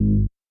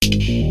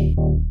Here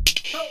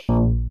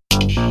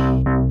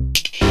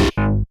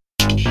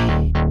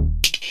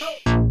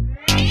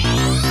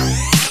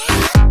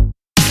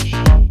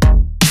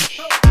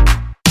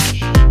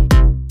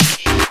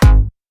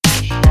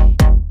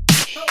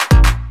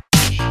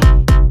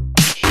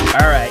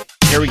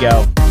we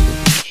go.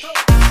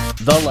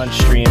 The lunch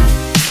stream.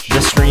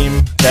 The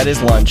stream that is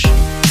lunch.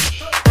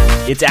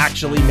 It's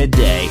actually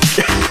midday.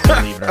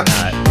 Believe it or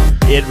not.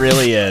 It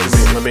really is.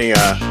 Let me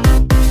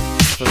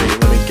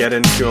get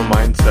into a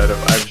mindset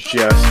of I've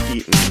just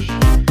eaten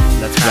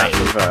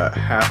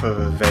half of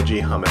a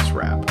veggie hummus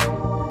wrap.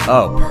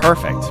 Oh,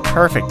 perfect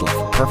for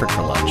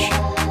lunch.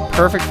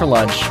 Perfect for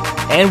lunch.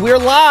 And we're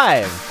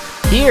live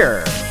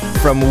here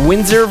from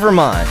Windsor,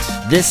 Vermont.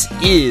 This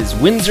is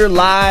Windsor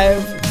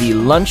Live, the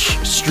lunch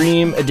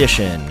stream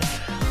edition.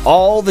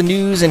 All the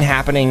news and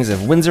happenings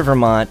of Windsor,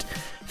 Vermont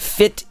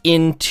fit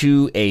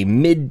into a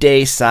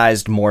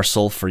midday-sized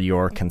morsel for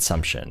your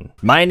consumption.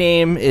 My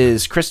name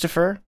is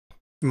Christopher.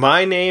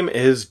 My name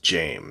is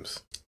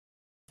James.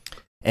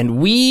 And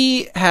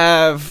we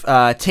have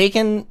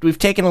taken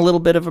a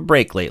little bit of a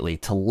break lately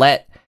to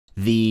let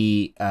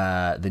the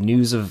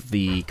news of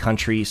the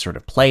country sort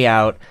of play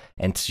out,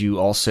 and to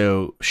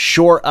also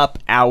shore up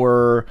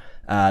our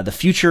the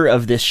future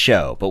of this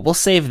show. But we'll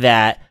save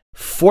that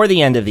for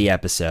the end of the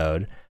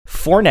episode.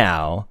 For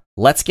now,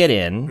 let's get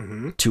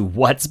in to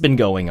what's been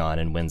going on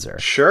in Windsor.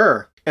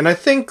 Sure. And I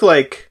think,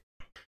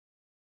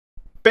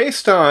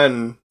 based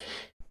on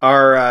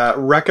our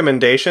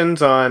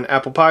recommendations on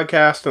Apple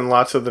Podcast and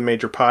lots of the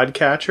major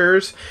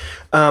podcatchers,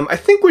 I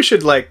think we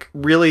should,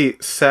 really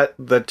set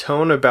the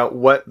tone about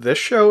what this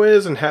show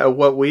is and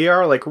what we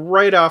are,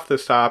 right off the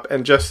top,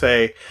 and just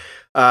say,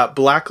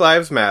 Black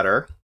Lives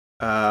Matter.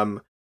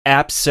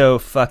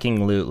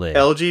 Abso-fucking-lutely.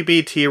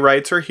 LGBT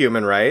rights are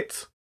human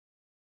rights.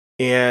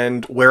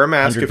 And wear a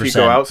mask 100%. If you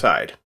go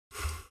outside.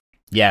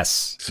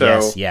 Yes.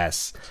 So,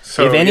 yes.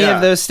 So, if any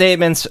of those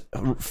statements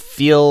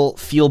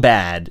feel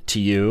bad to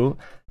you,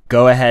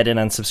 go ahead and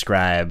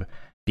unsubscribe,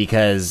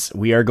 because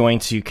we are going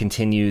to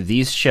continue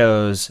these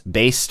shows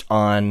based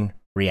on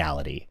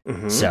reality.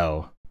 Mm-hmm.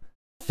 So,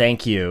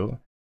 thank you.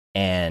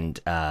 And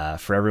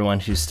for everyone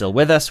who's still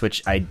with us,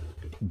 which I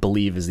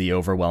believe is the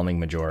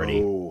overwhelming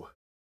majority. Oh,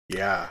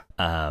 yeah.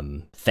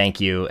 Thank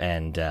you,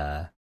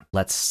 and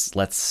let's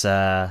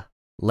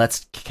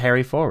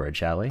carry forward,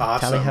 shall we?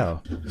 Awesome.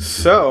 Tally-ho.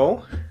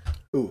 So,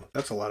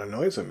 that's a lot of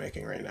noise I'm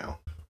making right now.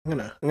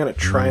 I'm gonna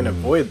try and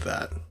avoid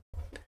that.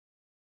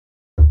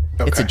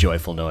 Okay. It's a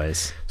joyful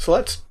noise. So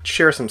let's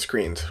share some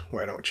screens.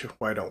 Why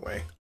don't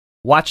we?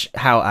 Watch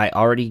how I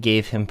already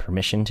gave him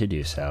permission to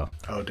do so.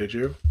 Oh, did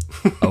you?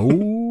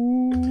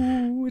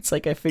 Oh, it's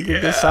like I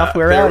figured this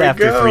software out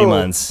after 3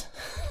 months.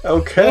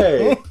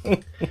 Okay.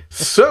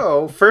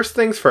 So, first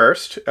things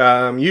first.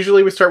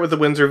 Usually we start with the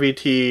Windsor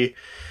VT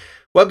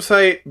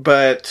website,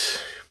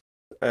 but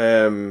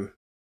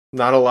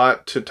not a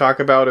lot to talk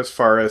about as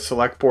far as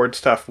select board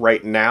stuff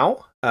right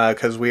now,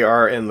 because we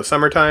are in the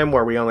summertime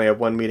where we only have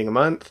one meeting a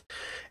month,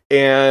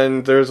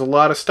 and there's a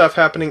lot of stuff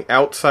happening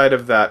outside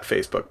of that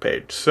Facebook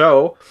page.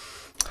 So,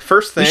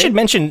 first thing... We should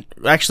mention,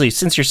 actually,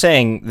 since you're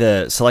saying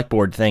the select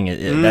board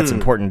thing, that's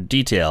important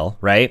detail,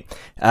 right?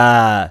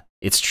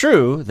 It's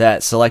true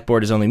that select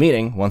board is only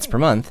meeting once per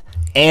month,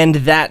 and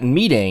that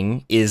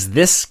meeting is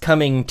this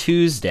coming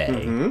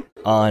Tuesday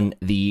on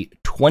the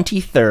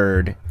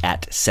 23rd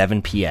at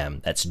 7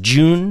 p.m. That's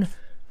June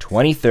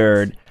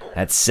 23rd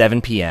at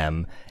 7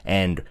 p.m.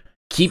 And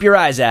keep your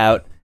eyes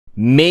out.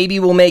 Maybe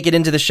we'll make it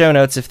into the show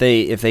notes if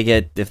they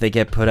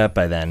get put up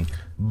by then.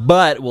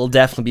 But we'll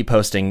definitely be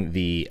posting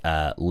the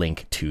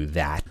link to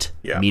that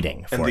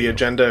meeting for you. And the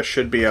agenda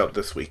should be out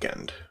this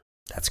weekend.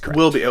 That's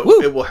correct.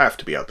 It will have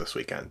to be out this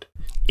weekend.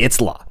 It's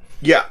law.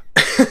 Yeah.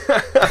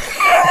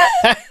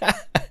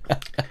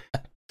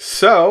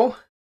 So,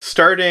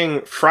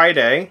 starting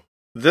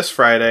this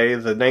Friday,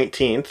 the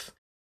 19th,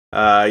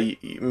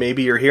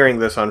 maybe you're hearing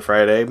this on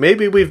Friday,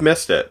 maybe we've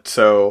missed it.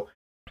 So,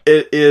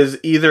 it is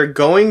either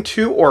going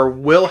to or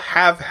will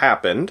have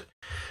happened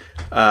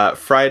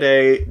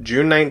Friday,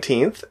 June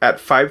 19th at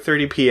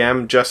 5:30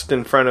 p.m. just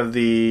in front of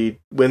the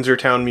Windsor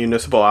Town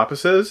Municipal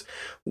offices.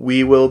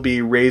 We will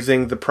be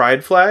raising the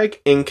pride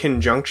flag in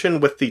conjunction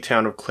with the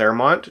town of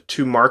Claremont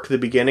to mark the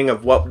beginning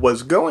of what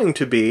was going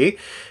to be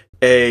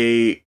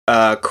a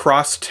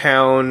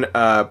cross-town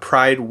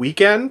pride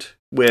weekend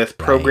with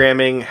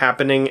programming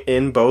happening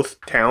in both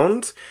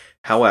towns.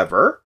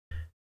 However,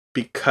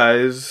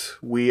 because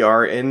we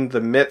are in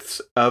the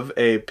midst of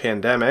a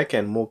pandemic,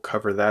 and we'll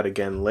cover that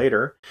again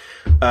later,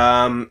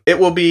 it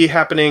will be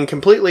happening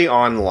completely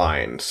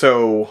online.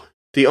 So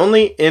the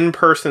only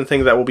in-person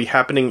thing that will be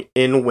happening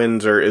in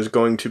Windsor is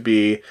going to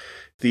be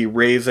the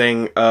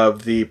raising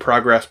of the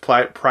Progress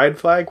Pride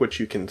flag, which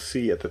you can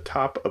see at the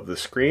top of the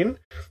screen.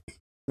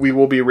 We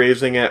will be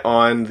raising it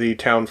on the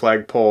town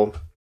flagpole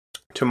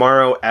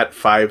tomorrow at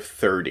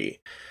 5:30.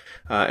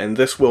 And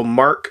this will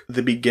mark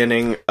the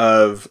beginning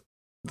of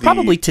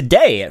Probably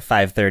today at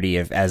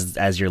 5:30,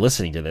 as you're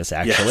listening to this,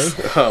 actually.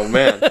 Yes. Oh,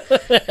 man.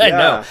 I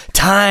know.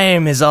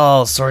 Time is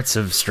all sorts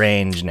of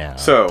strange now.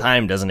 So,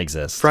 time doesn't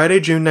exist. Friday,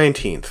 June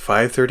 19th,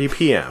 5:30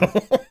 p.m.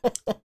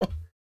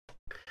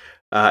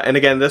 And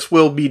again, this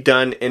will be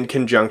done in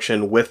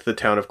conjunction with the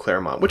town of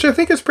Claremont, which I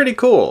think is pretty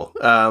cool.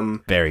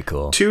 Very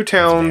cool. Two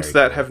towns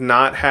that have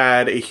not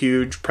had a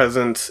huge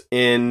presence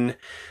in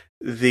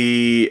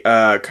the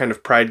kind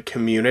of Pride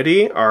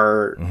community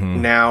are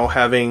now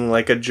having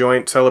like a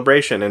joint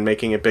celebration and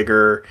making it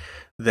bigger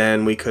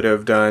than we could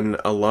have done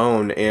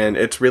alone. And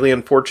it's really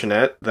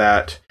unfortunate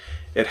that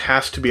it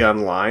has to be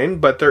online,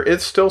 but there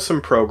is still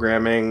some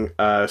programming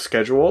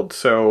scheduled.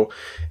 So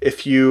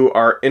if you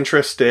are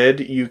interested,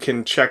 you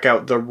can check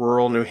out the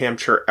Rural New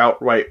Hampshire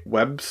Outright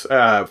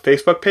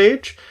Facebook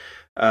page.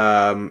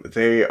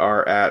 They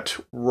are at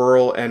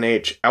Rural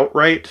NH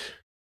Outright.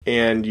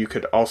 And you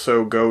could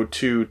also go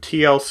to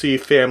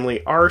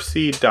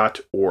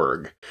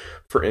tlcfamilyrc.org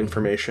for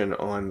information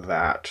on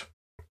that.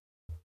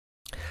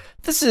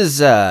 This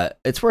is,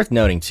 it's worth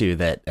noting, too,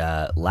 that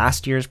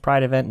last year's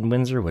Pride event in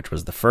Windsor, which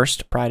was the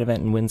first Pride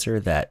event in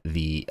Windsor that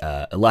the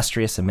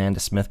illustrious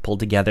Amanda Smith pulled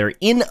together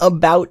in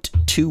about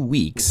 2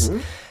 weeks,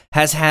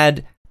 has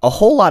had a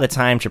whole lot of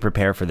time to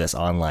prepare for this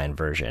online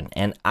version.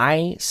 And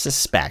I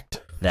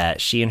suspect that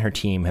she and her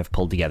team have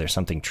pulled together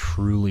something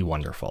truly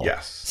wonderful.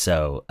 Yes.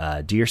 So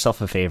do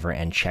yourself a favor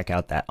and check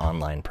out that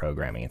online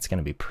programming. It's going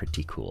to be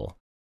pretty cool,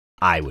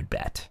 I would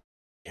bet.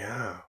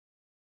 Yeah.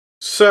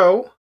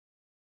 So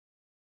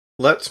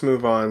let's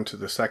move on to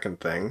the second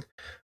thing.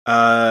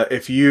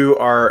 If you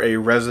are a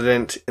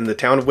resident in the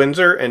town of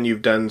Windsor and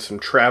you've done some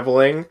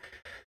traveling,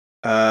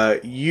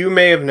 you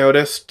may have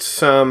noticed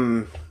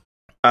some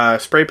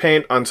spray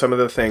paint on some of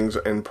the things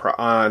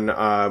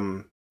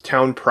on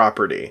town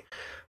property.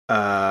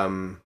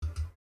 And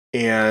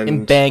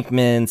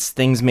embankments,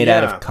 things made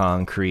out of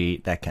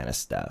concrete, that kind of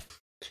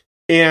stuff.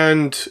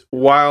 And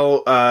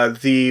while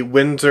the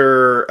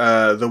Windsor,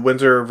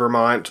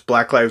 Vermont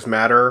Black Lives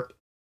Matter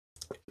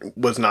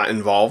was not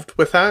involved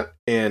with that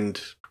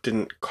and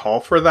didn't call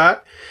for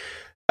that,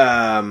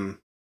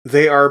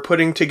 they are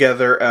putting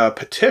together a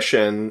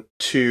petition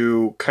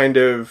to kind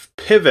of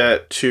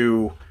pivot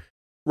to,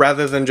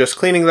 rather than just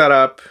cleaning that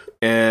up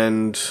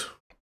and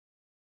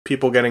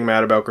people getting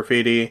mad about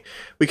graffiti,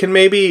 we can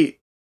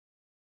maybe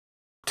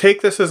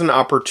take this as an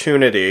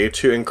opportunity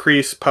to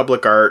increase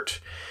public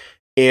art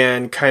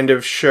and kind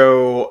of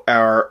show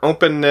our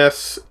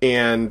openness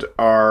and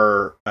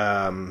our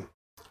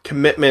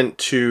commitment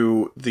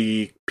to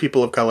the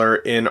people of color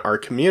in our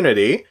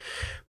community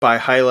by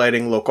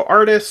highlighting local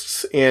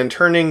artists and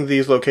turning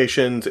these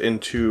locations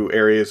into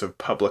areas of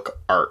public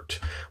art,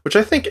 which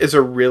I think is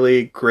a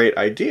really great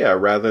idea,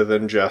 rather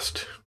than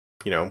just,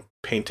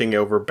 painting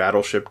over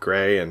Battleship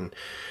Gray and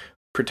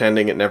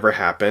pretending it never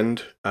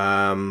happened.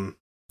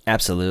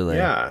 Absolutely.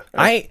 Yeah.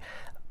 I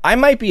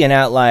might be an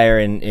outlier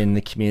in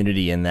the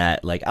community in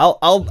that, like,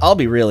 I'll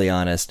be really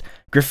honest.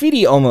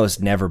 Graffiti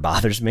almost never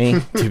bothers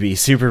me, to be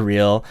super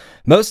real.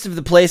 Most of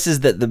the places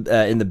that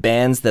in the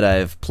bands that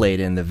I've played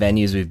in, the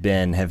venues we've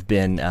been, have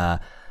been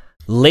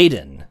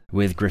laden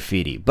with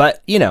graffiti.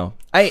 But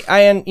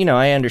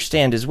I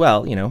understand as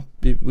well.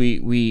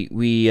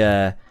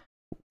 We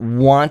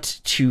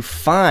want to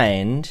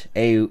find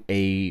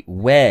a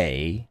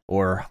way,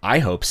 or I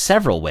hope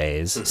several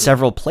ways,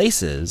 several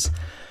places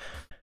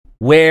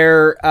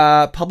where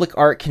public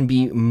art can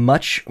be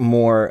much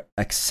more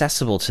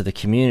accessible to the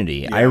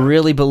community. Yeah. I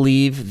really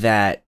believe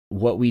that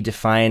what we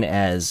define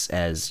as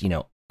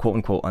quote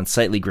unquote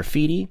unsightly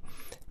graffiti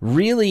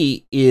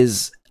really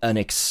is an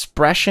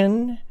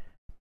expression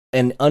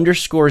and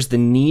underscores the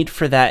need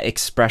for that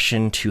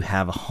expression to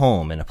have a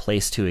home and a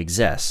place to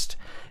exist.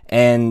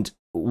 And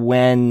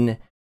when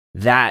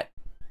that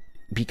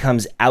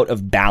becomes out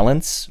of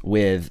balance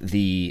with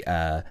the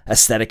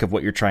aesthetic of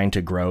what you're trying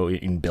to grow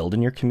and build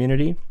in your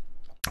community,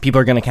 people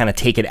are going to kind of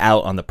take it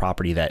out on the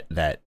property that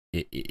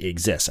it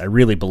exists. I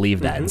really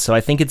believe that. And so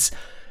I think this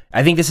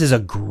is a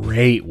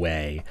great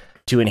way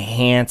to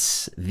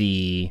enhance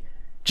the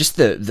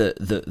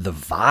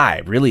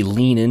vibe, really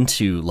lean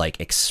into like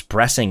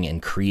expressing and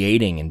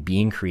creating and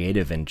being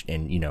creative and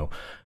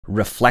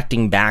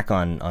reflecting back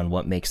on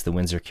what makes the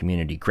Windsor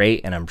community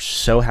great. And I'm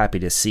so happy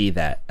to see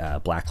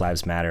that Black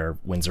Lives Matter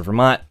Windsor,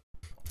 Vermont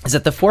is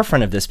at the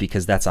forefront of this,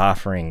 because that's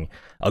offering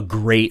a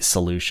great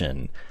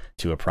solution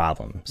to a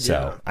problem.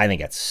 So I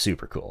think that's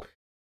super cool.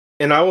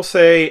 And I will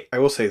say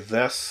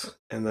this,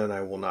 and then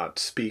I will not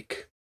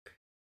speak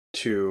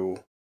to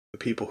the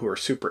people who are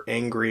super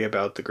angry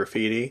about the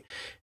graffiti.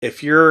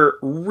 If you're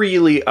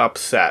really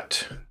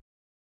upset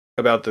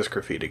about this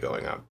graffiti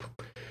going up,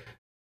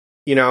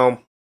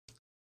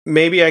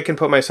 maybe I can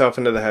put myself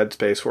into the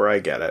headspace where I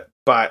get it.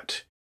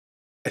 But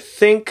I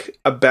think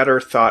a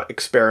better thought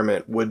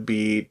experiment would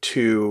be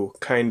to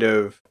kind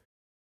of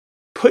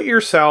put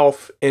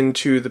yourself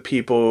into the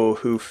people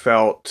who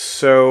felt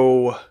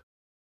so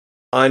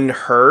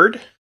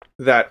unheard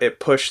that it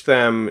pushed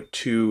them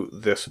to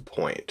this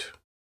point.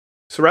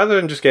 So rather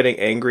than just getting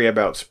angry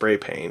about spray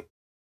paint,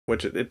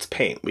 which it's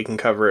paint. We can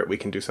cover it. We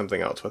can do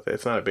something else with it.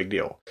 It's not a big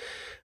deal.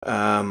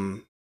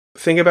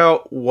 Think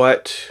about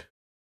what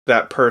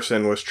that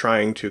person was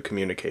trying to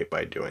communicate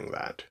by doing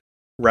that,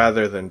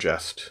 rather than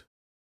just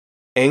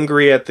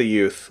angry at the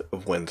youth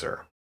of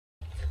Windsor.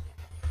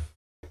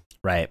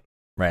 Right,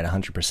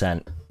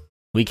 100%.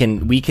 We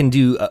can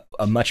do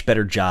a much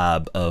better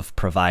job of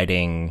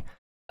providing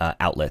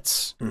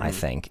outlets, I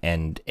think,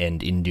 and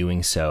in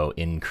doing so,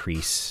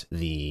 increase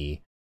the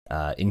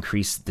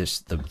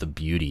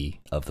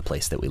beauty of the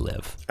place that we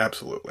live.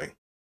 Absolutely,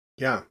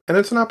 yeah, and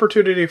it's an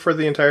opportunity for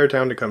the entire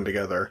town to come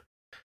together,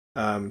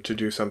 to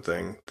do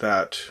something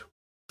that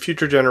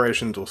future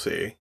generations will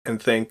see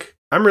and think,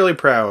 I'm really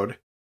proud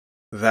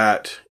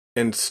that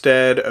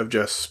instead of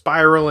just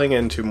spiraling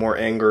into more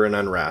anger and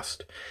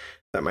unrest,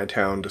 that my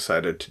town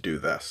decided to do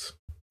this.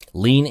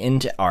 Lean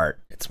into art.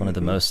 It's one of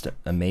the most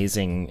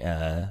amazing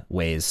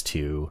ways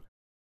to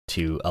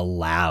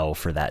allow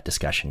for that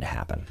discussion to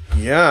happen.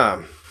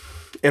 Yeah.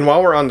 And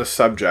while we're on the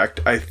subject,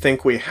 I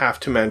think we have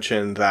to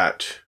mention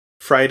that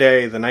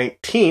Friday the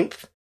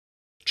 19th,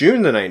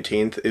 June the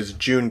 19th, is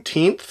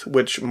Juneteenth,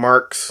 which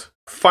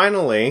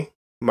finally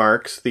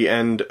marks the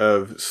end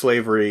of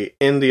slavery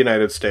in the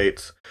United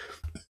States.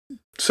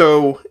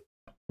 So,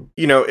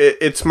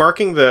 it's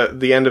marking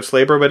the end of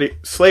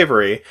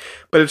slavery,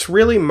 but it's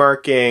really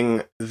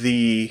marking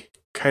the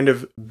kind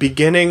of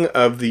beginning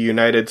of the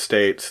United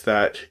States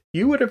that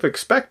you would have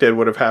expected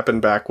would have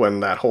happened back when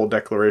that whole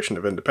Declaration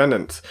of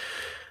Independence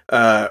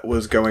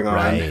was going on.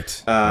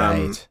 Right.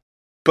 Right.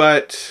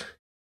 But,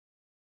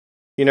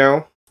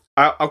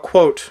 I'll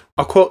quote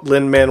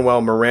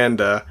Lin-Manuel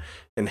Miranda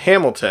in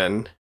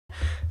Hamilton,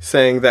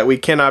 saying that we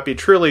cannot be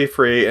truly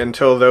free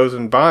until those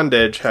in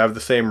bondage have the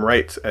same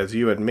rights as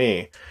you and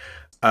me.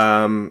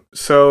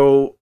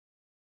 So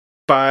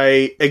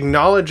by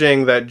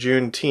acknowledging that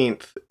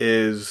Juneteenth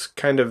is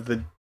kind of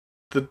the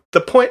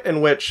point in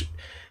which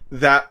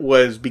that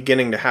was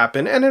beginning to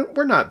happen, and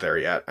we're not there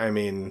yet. I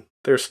mean,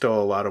 there's still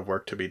a lot of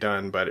work to be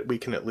done, but we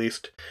can at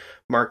least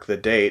mark the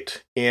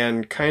date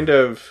and kind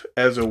of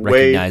as a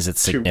way recognize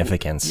its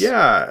significance.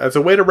 Yeah, as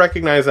a way to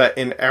recognize that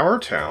in our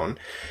town,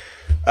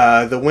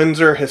 the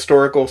Windsor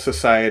Historical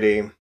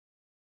Society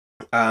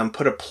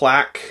put a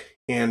plaque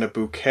and a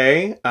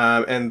bouquet,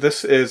 and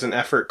this is an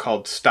effort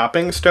called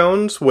Stopping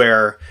Stones,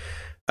 where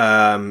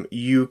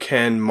you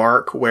can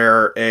mark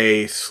where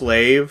a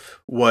slave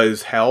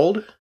was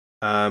held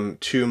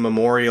to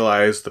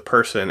memorialize the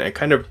person and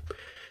kind of,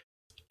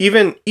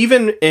 even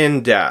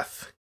in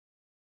death,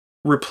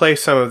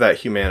 replace some of that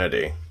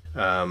humanity.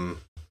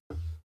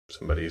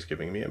 Somebody's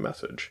giving me a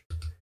message.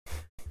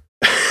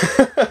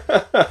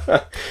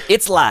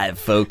 It's live,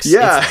 folks.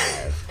 Yeah.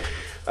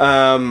 It's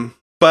live.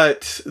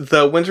 But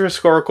the Windsor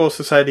Historical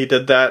Society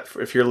did that.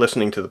 If you're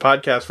listening to the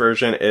podcast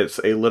version, it's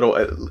a little,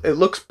 it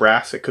looks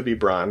brass. It could be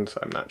bronze.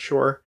 I'm not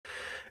sure.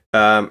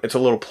 It's a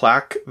little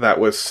plaque that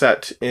was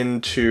set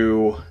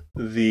into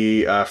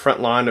the front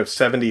lawn of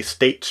 70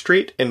 State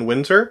Street in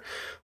Windsor,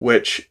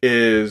 which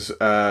is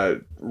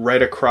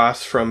right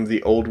across from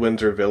the old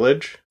Windsor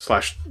Village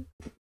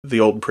 / the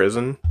old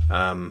prison,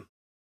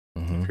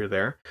 if you're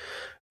there.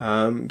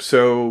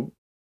 So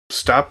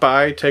stop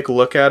by, take a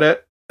look at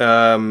it,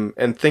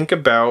 and think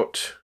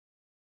about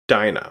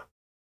Dinah,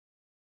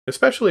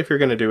 especially if you're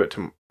going to do it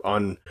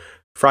on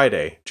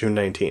Friday, June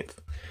 19th.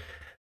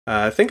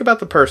 Think about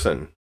the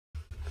person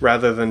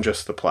rather than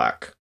just the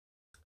plaque.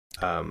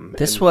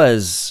 This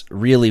was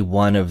really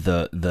one of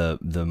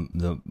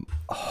the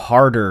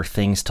harder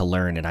things to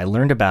learn, and I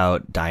learned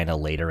about Dinah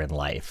later in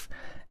life,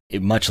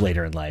 much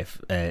later in life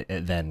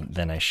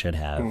than I should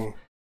have.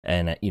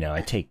 And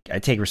I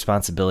take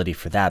responsibility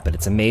for that, but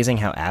it's amazing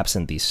how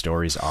absent these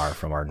stories are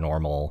from our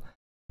normal,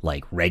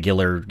 like,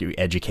 regular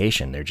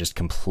education. They're just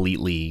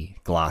completely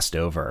glossed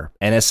over.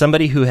 And as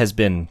somebody who has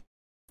been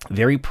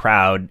very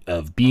proud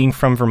of being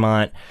from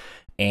Vermont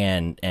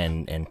and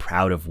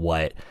proud of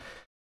what,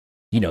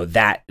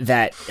 that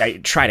I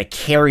try to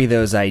carry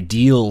those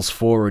ideals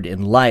forward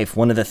in life,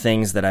 one of the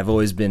things that I've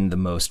always been the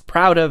most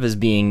proud of is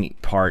being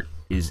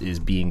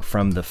being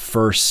from the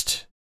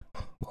first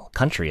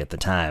country at the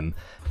time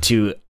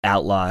to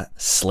outlaw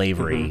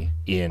slavery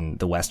in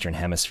the Western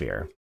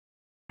Hemisphere.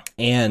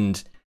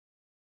 And,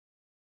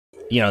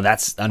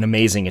 that's an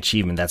amazing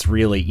achievement. That's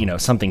really,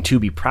 something to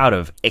be proud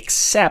of,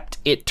 except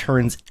it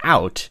turns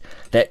out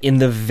that in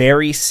the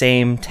very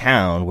same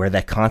town where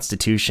that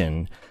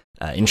Constitution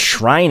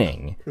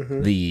enshrining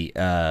the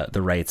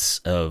rights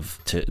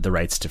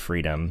to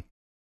freedom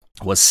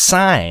was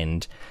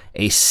signed,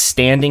 a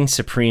standing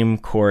Supreme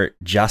Court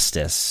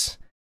justice,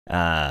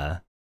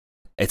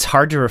 it's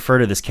hard to refer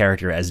to this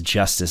character as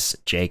Justice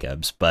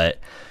Jacobs, but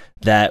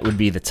that would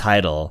be the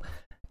title,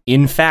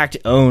 in fact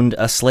owned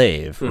a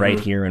slave right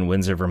here in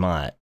Windsor,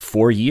 Vermont,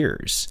 for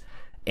years,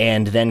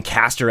 and then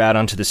cast her out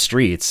onto the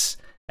streets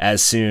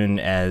as soon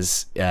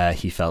as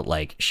he felt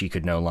like she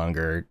could no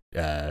longer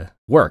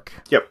work.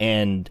 Yep.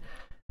 And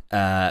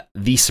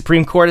the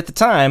Supreme Court at the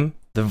time,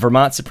 the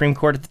Vermont Supreme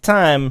Court at the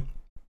time,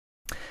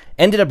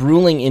 ended up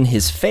ruling in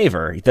his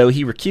favor. Though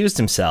he recused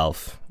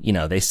himself,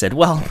 they said,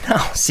 well, no,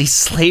 see,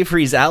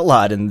 slavery's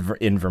outlawed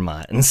in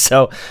Vermont. And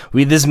so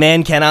this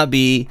man cannot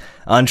be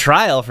on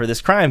trial for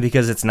this crime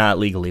because it's not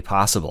legally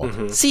possible.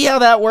 Mm-hmm. See how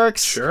that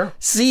works? Sure.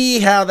 See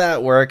how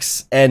that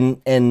works.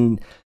 And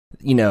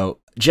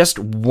just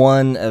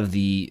one of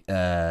the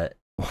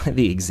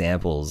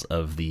examples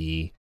of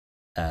the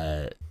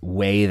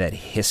way that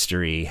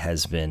history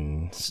has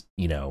been,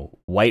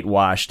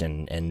 whitewashed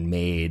and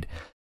made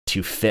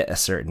to fit a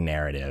certain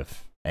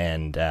narrative,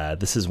 and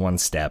this is one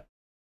step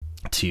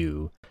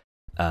to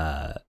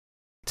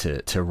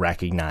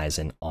recognize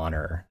and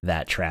honor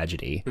that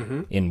tragedy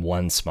in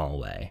one small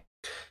way.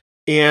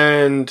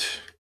 And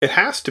it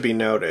has to be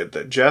noted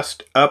that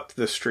just up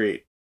the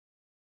street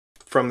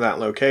from that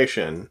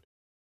location,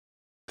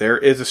 there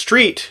is a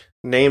street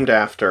named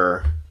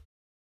after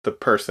the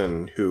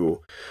person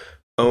who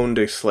owned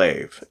a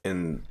slave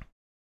in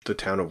the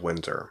town of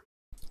Windsor.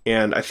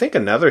 And I think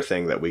another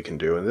thing that we can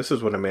do, and this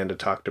is what Amanda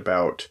talked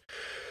about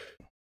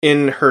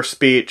in her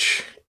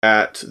speech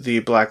at the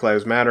Black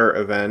Lives Matter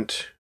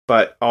event,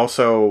 but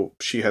also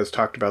she has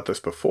talked about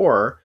this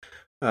before,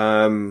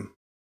 that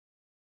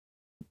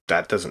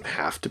doesn't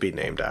have to be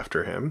named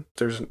after him.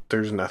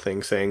 There's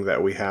nothing saying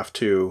that we have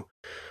to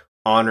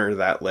honor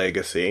that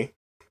legacy.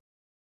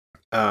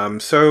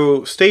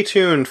 So stay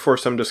tuned for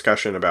some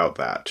discussion about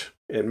that.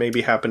 It may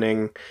be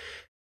happening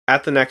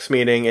at the next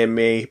meeting. It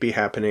may be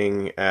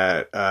happening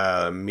at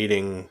a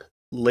meeting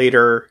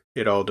later.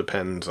 It all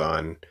depends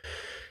on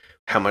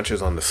how much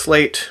is on the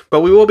slate,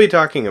 but we will be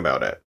talking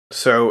about it.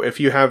 So if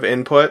you have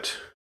input,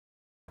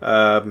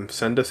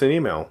 send us an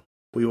email.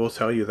 We will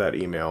tell you that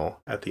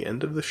email at the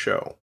end of the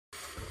show.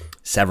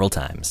 Several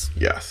times.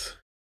 Yes.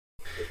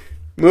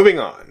 Moving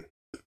on.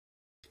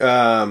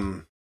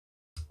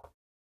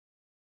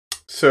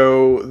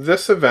 So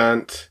this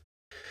event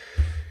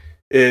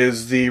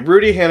is the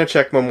Rudy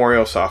Hanachek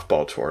Memorial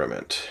Softball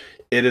Tournament.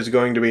 It is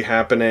going to be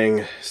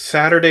happening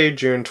Saturday,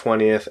 June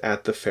 20th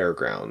at the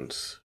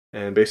fairgrounds.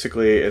 And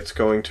basically it's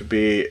going to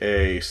be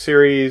a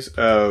series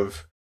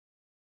of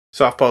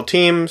softball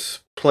teams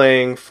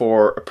playing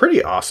for a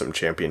pretty awesome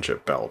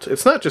championship belt.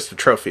 It's not just a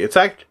trophy.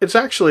 It's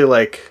actually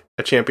like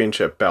a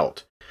championship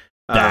belt.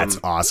 That's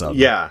awesome.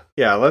 Yeah.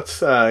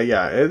 Let's.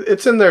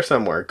 It's in there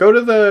somewhere. Go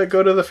to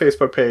the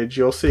Facebook page.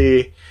 You'll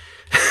see.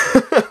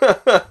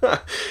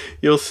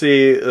 You'll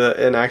see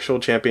an actual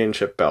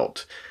championship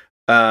belt.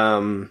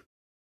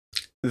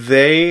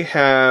 They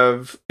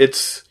have.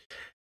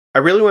 I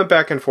really went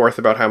back and forth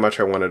about how much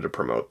I wanted to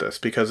promote this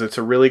because it's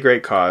a really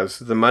great cause.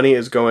 The money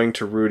is going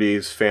to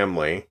Rudy's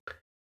family.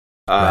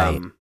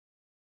 Right.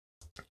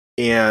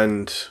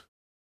 And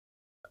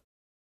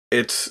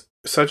it's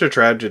such a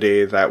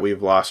tragedy that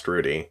we've lost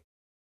Rudy.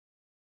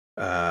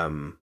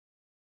 But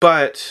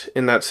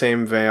in that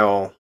same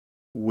veil,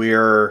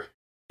 we're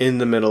in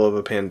the middle of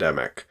a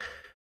pandemic.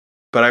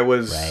 But I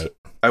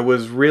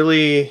was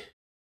really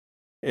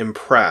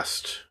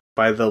impressed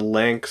by the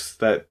lengths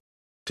that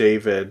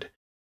David,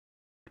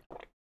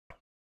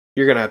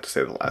 you're going to have to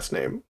say the last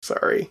name.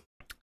 Sorry.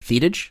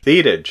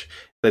 Thedage.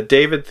 That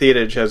David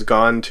Thedage has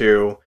gone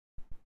to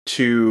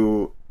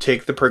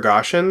take the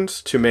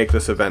precautions to make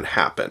this event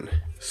happen.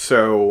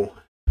 So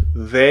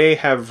they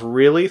have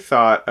really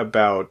thought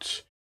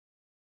about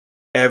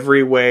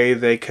every way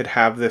they could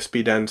have this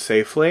be done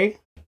safely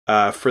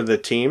for the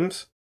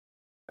teams.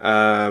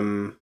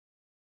 From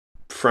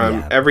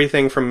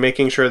everything from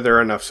making sure there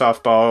are enough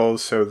softballs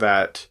so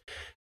that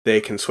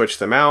they can switch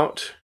them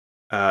out.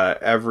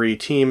 Every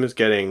team is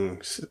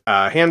getting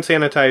hand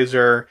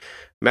sanitizer.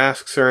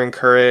 Masks are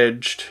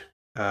encouraged.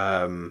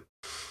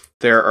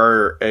 There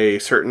are a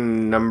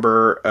certain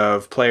number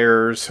of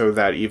players so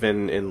that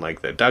even in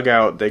like the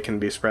dugout, they can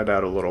be spread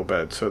out a little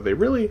bit. So they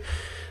really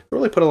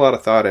put a lot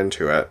of thought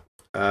into it.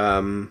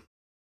 That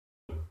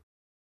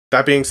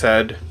being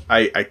said,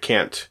 I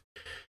can't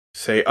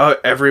say,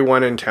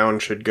 everyone in town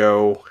should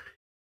go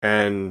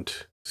and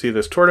see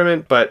this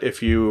tournament. But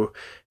if you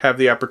have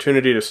the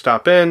opportunity to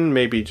stop in,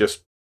 maybe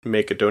just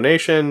make a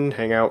donation,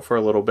 hang out for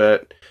a little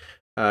bit,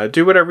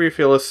 do whatever you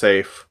feel is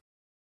safe.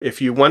 If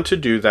you want to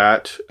do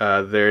that,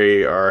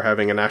 they are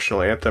having a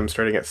national anthem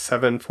starting at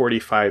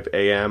 7:45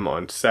 a.m.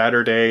 on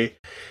Saturday,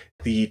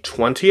 the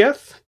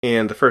 20th,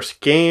 and the first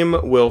game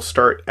will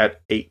start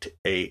at 8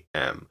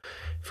 a.m.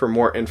 For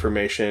more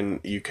information,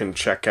 you can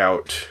check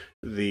out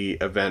the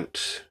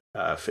event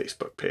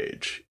Facebook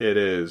page. It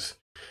is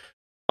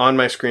on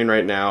my screen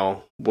right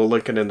now. We'll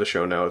link it in the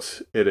show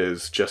notes. It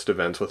is just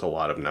events with a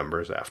lot of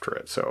numbers after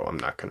it, so I'm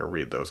not going to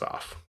read those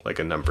off like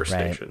a number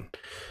station.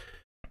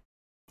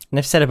 And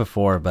I've said it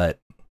before, but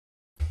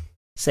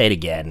say it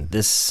again.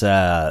 This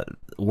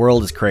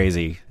world is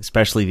crazy,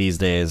 especially these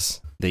days.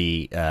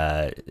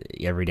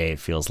 Every day it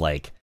feels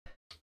like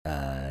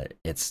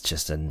it's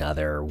just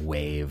another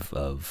wave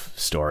of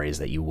stories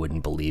that you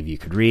wouldn't believe you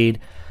could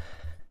read.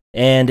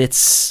 And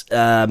it's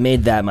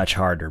made that much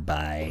harder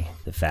by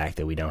the fact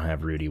that we don't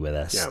have Rudy with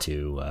us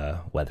to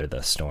weather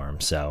the storm.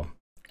 So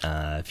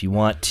If you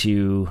want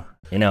to,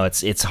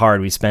 it's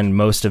hard. We spend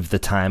most of the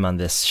time on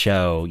this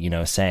show,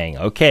 saying,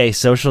 okay,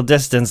 social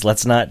distance,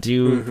 let's not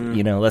do,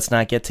 let's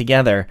not get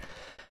together.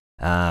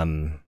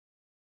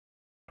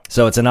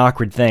 So it's an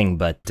awkward thing,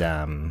 but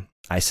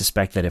I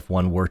suspect that if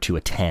one were to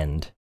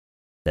attend,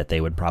 that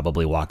they would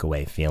probably walk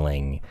away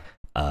feeling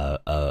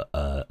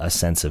a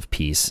sense of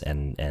peace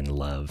and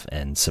love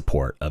and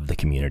support of the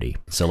community.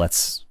 So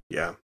let's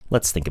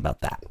think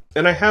about that.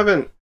 And I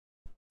haven't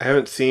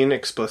seen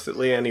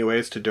explicitly any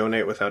ways to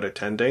donate without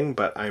attending,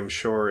 but I'm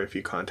sure if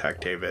you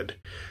contact David,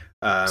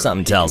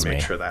 something tells me,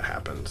 make sure that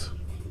happens.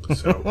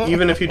 So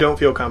even if you don't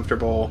feel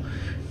comfortable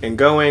in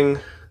going,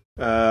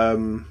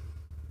 and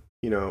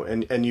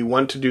you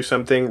want to do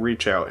something,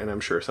 reach out, and I'm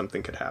sure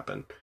something could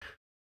happen.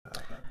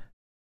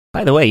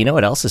 By the way, you know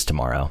what else is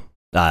tomorrow?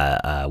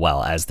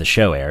 Well, as the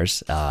show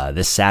airs,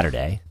 this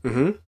Saturday.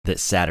 Mm-hmm.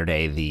 This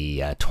Saturday, the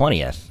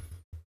 20th.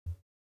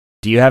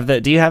 Do you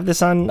have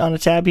this on a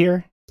tab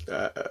here?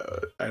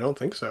 I don't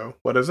think so.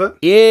 What is it?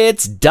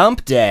 It's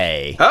Dump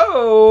Day.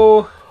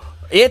 Oh!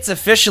 It's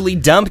officially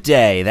Dump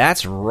Day.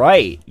 That's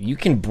right. You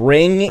can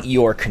bring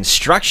your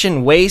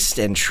construction waste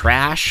and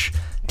trash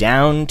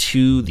down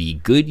to the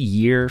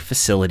Goodyear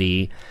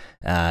facility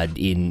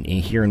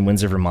here in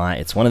Windsor, Vermont.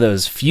 It's one of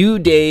those few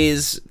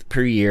days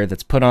per year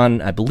that's put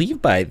on, I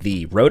believe, by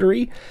the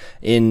Rotary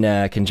in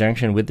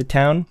conjunction with the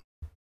town.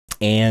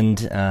 And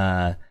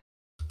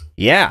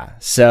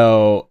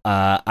so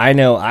I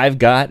know I've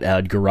got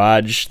a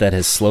garage that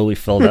has slowly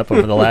filled up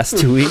over the last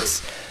 2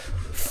 weeks,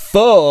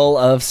 full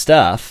of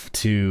stuff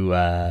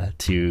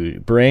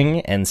to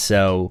bring. And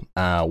so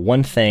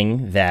one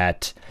thing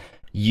that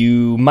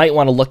you might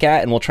want to look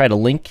at, and we'll try to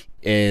link,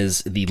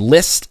 is the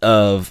list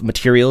of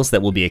materials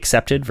that will be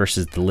accepted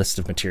versus the list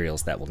of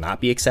materials that will not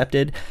be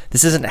accepted.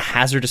 This isn't a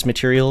hazardous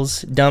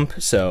materials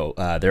dump, so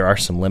there are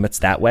some limits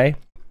that way.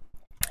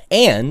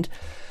 And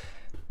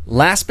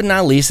last but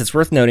not least, it's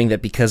worth noting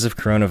that because of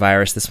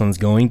coronavirus, this one's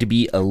going to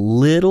be a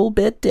little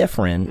bit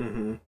different.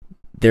 Mm-hmm.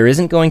 There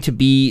isn't going to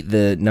be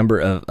the number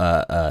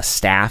of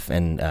staff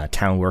and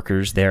town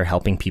workers there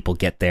helping people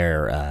get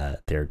their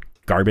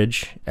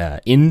garbage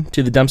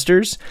into the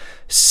dumpsters.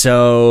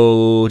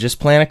 So just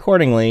plan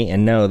accordingly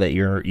and know that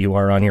you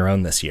are on your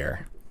own this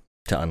year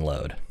to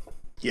unload.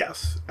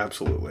 Yes,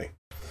 absolutely.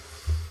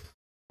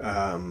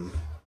 I'm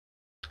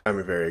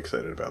very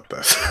excited about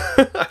this.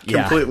 I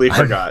completely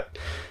forgot.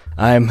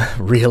 I'm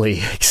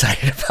really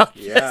excited about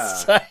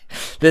this.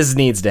 This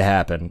needs to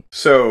happen.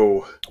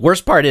 So,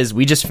 worst part is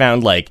we just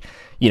found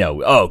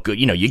oh, good,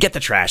 you get the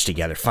trash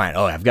together. Fine.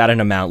 Oh, I've got an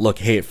amount. Look,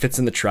 hey, it fits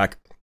in the truck.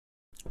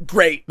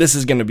 Great. This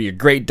is going to be a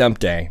great dump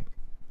day.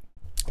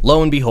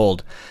 Lo and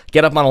behold,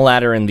 get up on a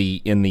ladder in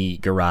the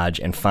garage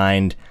and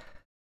find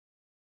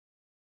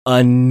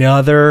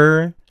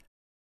another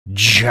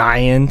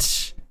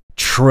giant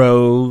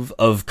trove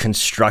of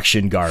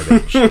construction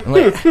garbage. I'm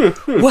like,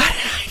 what?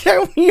 I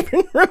don't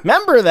even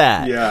remember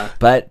that. Yeah.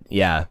 But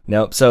yeah,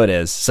 nope. So it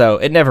is. So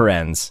it never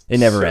ends. It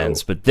never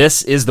ends. But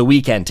this is the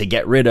weekend to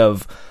get rid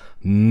of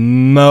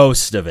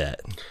most of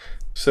it.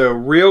 So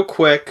real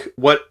quick,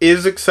 what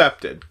is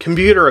accepted?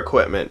 Computer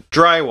equipment,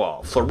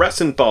 drywall,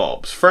 fluorescent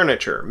bulbs,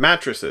 furniture,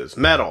 mattresses,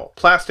 metal,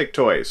 plastic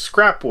toys,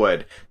 scrap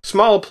wood,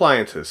 small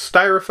appliances,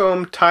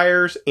 styrofoam,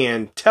 tires,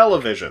 and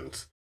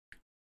televisions.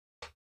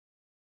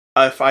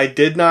 If I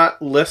did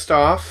not list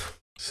off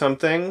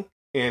something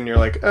and you're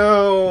like,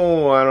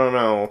 oh, I don't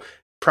know,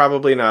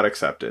 probably not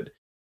accepted.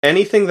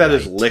 Anything that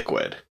is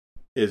liquid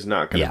is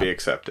not going to be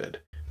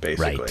accepted,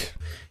 basically. Right.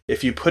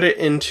 If you put it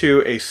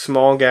into a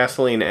small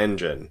gasoline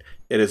engine,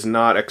 it is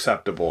not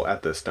acceptable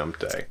at this dump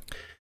day.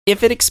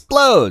 If it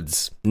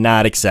explodes,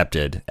 not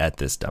accepted at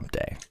this dump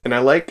day. And I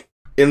like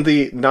in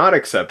the not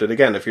accepted,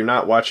 again, if you're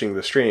not watching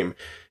the stream,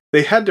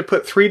 they had to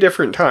put 3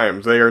 different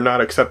times they are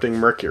not accepting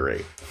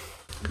mercury.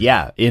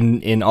 Yeah,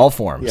 in all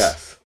forms.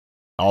 Yes.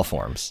 All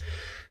forms.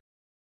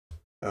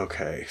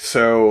 Okay,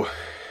 so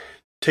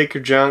take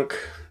your junk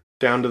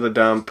down to the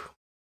dump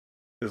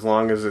as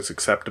long as it's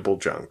acceptable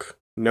junk.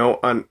 No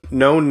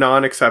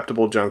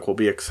non-acceptable junk will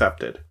be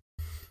accepted.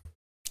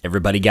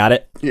 Everybody got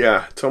it?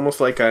 Yeah, it's almost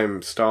like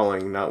I'm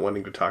stalling, not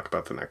wanting to talk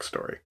about the next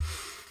story.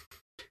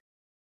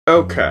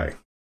 Okay.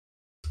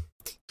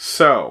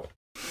 So,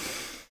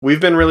 we've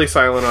been really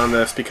silent on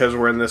this because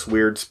we're in this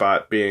weird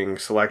spot being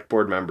select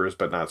board members,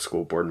 but not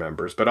school board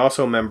members, but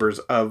also members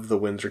of the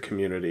Windsor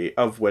community,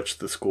 of which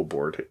the school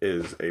board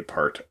is a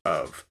part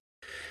of.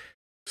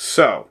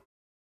 So,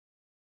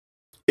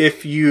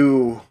 if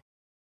you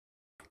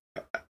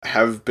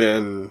have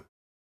been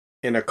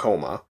in a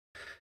coma,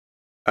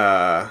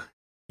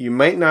 you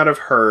might not have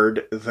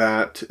heard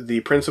that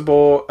the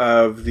principal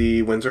of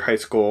the Windsor High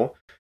School,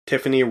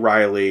 Tiffany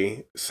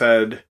Riley,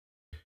 said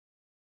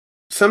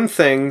some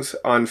things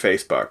on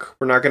Facebook.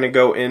 We're not going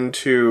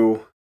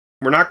to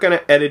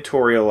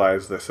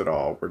editorialize this at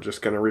all. We're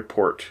just going to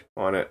report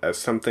on it as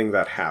something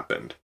that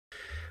happened.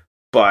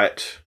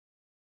 But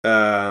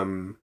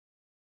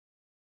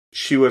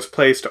she was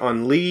placed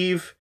on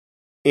leave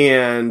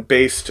And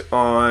based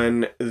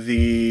on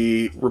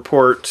the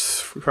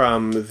reports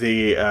from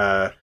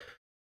the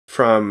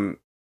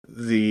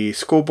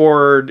school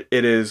board,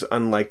 it is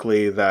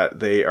unlikely that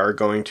they are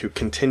going to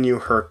continue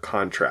her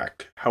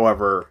contract.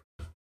 However,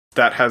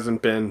 that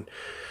hasn't been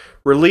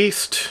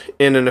released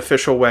in an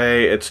official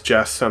way. It's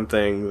just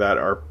something that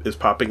is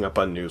popping up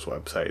on news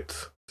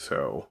websites.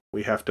 So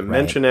we have to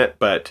mention it,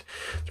 but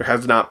there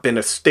has not been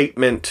a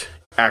statement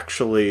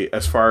actually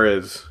as far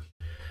as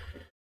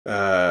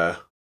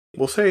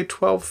we'll say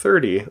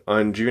 12:30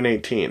 on June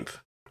 18th.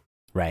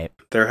 Right.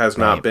 There has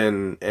not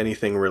been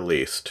anything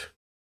released.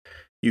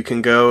 You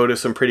can go to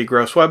some pretty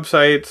gross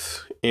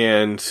websites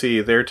and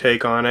see their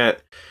take on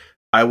it.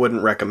 I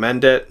wouldn't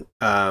recommend it.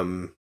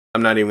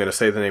 I'm not even going to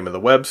say the name of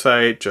the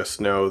website. Just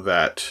know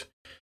that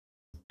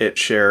it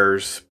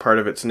shares part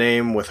of its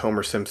name with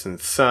Homer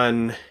Simpson's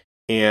son,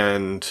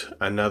 and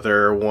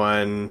another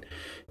one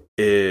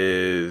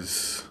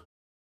is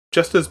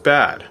just as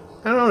bad.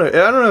 I don't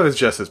know if it's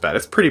just as bad.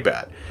 It's pretty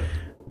bad.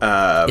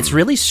 It's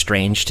really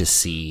strange to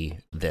see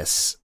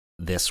this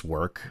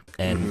work,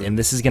 and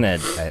this is gonna,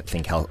 I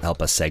think, help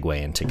us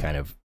segue into kind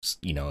of,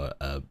 you know,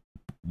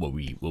 what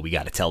we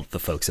got to tell the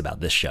folks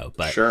about this show.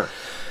 But sure.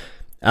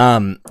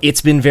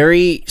 It's been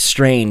very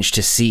strange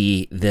to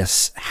see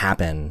this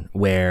happen,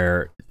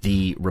 where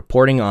the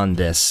reporting on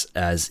this,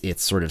 as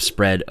it's sort of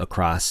spread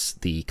across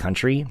the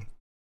country,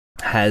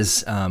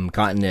 has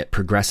gotten it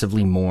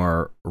progressively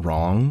more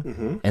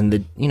wrong, and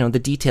the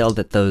detail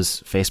that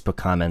those Facebook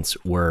comments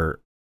were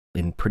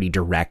in pretty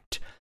direct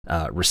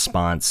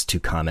response to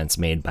comments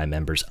made by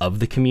members of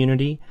the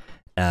community,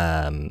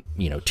 to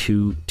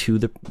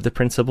the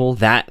principal.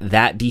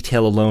 That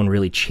detail alone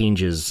really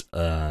changes,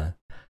 the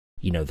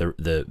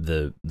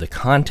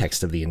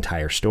context of the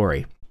entire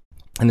story,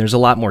 and there's a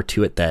lot more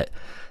to it that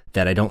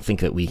I don't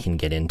think that we can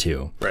get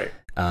into. Right.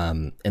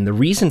 And the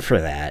reason for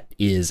that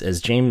is,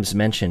 as James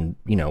mentioned,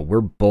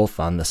 we're both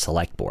on the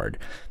select board.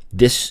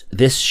 This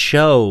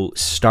show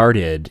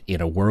started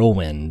in a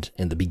whirlwind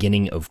in the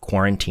beginning of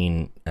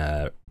quarantine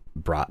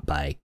brought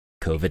by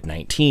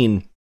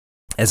COVID-19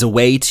 as a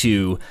way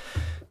to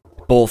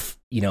both,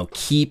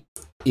 keep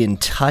in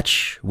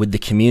touch with the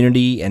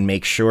community and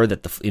make sure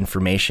that the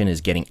information is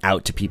getting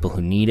out to people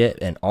who need it,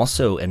 and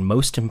also, and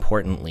most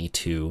importantly,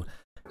 to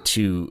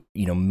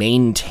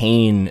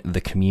maintain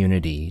the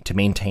community, to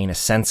maintain a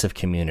sense of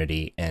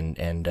community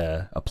and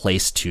a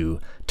place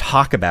to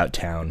talk about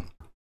town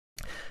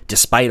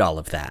despite all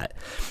of that.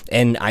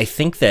 And I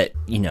think that,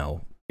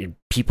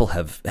 people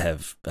have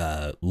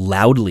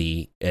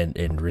loudly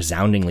and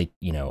resoundingly,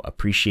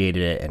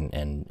 appreciated it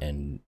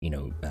and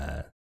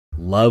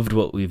loved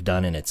what we've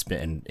done, and it's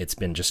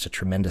been just a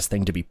tremendous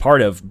thing to be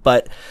part of.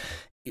 But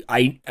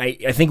I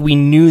think we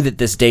knew that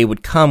this day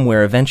would come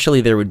where eventually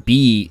there would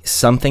be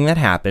something that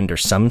happened, or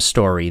some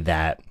story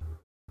that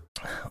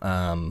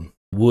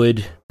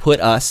would put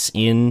us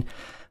in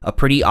a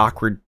pretty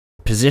awkward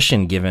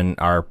position given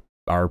our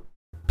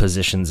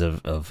positions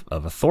of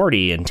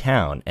authority in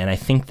town. And I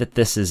think that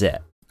this is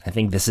it. I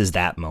think this is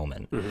that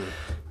moment. Mm-hmm.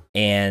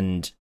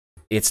 And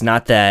it's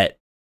not that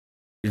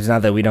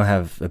we don't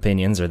have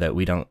opinions, or that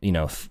we don't,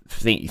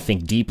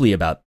 think deeply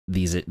about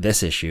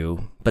this issue,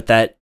 but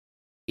that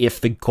if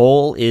the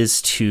goal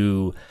is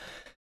to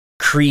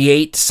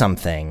create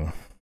something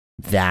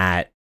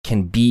that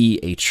can be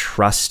a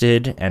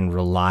trusted and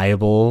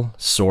reliable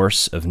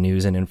source of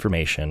news and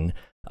information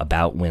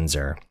about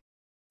Windsor,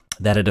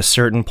 that at a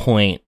certain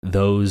point,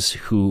 those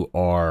who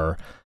are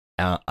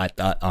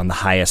on the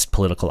highest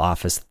political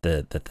office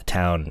that the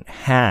town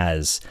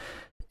has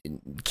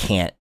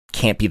can't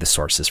be the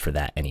sources for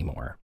that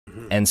anymore.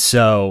 Mm-hmm. And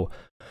so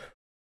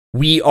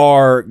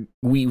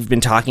we've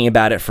been talking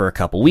about it for a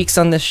couple weeks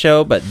on this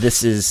show, but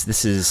this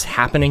is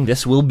happening.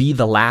 This will be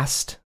the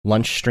last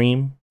lunch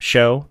stream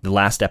show, the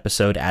last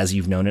episode as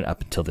you've known it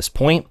up until this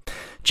point.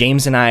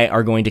 James and I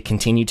are going to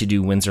continue to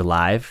do Windsor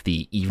Live,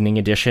 the evening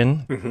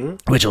edition,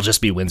 which will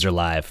just be Windsor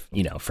Live,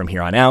 from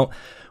here on out,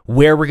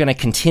 where we're going to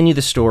continue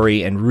the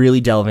story and really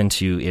delve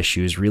into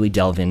issues, really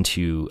delve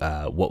into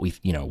what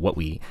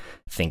we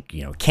think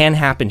can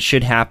happen,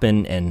 should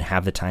happen, and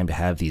have the time to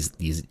have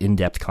these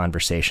in-depth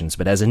conversations.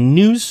 But as a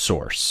news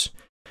source,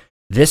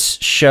 this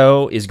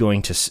show is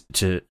going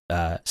to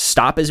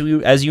stop as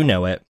you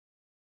know it,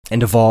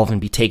 and evolve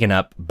and be taken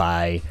up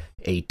by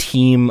a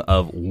team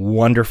of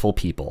wonderful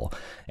people.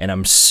 And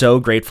I'm so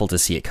grateful to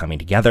see it coming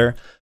together.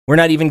 We're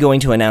not even going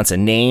to announce a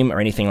name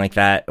or anything like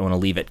that. I want to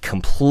leave it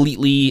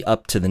completely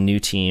up to the new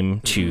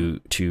team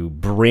to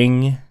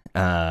bring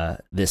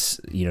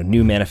this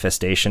new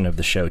manifestation of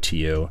the show to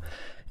you.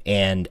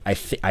 And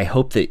I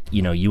hope that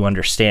you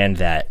understand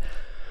that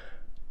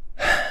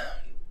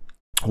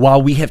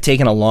while we have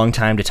taken a long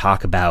time to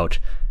talk about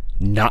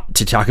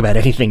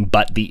anything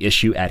but the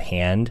issue at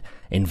hand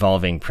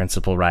involving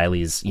Principal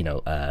Riley's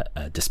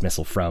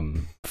dismissal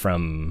from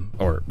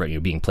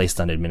being placed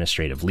on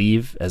administrative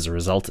leave as a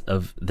result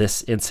of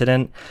this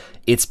incident,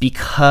 it's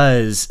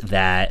because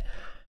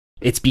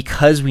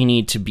we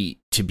need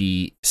to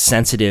be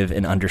sensitive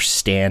and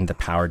understand the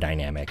power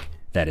dynamic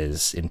that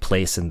is in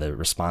place and the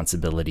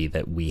responsibility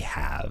that we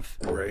have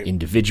Right.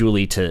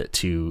 individually to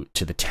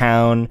the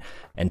town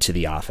and to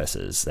the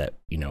offices that,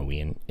 you know,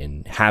 we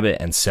inhabit.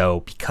 And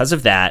so because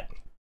of that,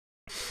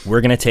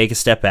 we're going to take a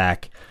step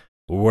back.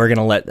 We're going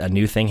to let a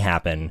new thing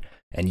happen.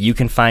 And you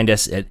can find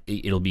us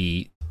it'll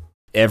be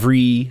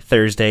every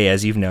Thursday,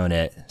 as you've known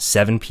it,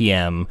 7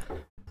 p.m.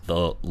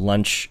 The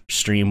lunch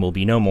stream will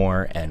be no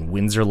more, and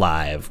Windsor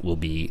Live will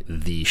be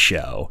the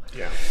show.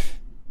 Yeah.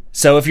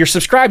 So if you're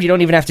subscribed, you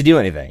don't even have to do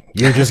anything.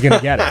 You're just going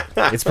to get it.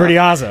 It's pretty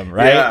awesome,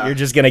 right? Yeah. You're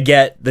just going to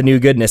get the new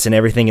goodness, and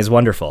everything is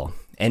wonderful.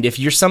 And if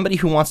you're somebody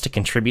who wants to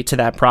contribute to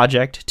that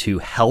project, to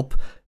help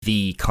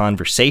the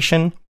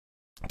conversation,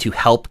 to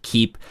help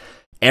keep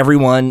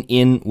everyone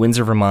in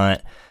Windsor,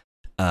 Vermont,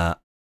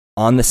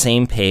 on the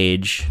same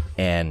page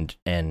and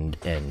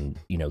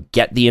you know,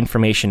 get the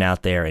information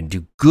out there and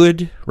do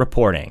good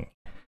reporting,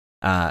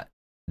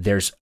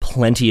 there's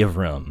plenty of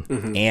room.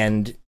 Mm-hmm.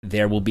 And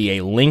there will be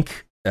a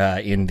link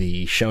in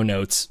the show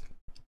notes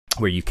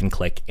where you can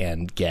click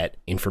and get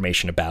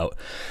information about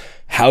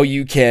how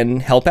you can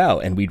help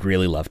out, and we'd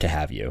really love to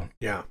have you.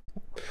 Yeah.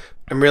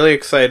 I'm really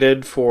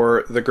excited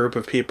for the group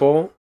of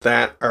people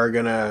that are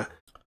gonna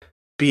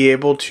be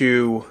able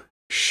to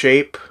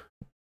shape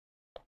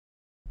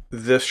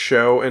this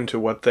show into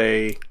what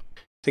they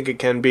think it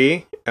can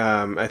be.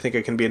 I think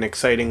it can be an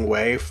exciting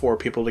way for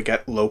people to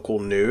get local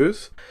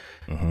news.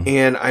 Mm-hmm.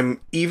 And I'm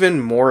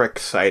even more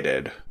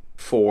excited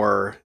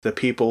for the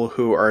people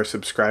who are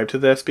subscribed to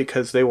this,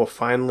 because they will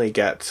finally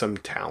get some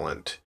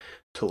talent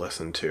to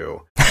listen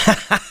to.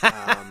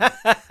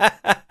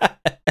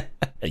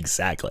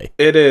 Exactly.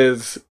 It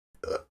is,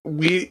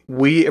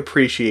 we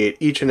appreciate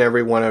each and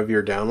every one of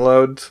your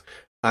downloads.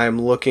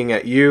 I'm looking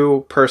at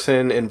you,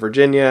 person in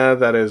Virginia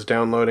that is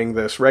downloading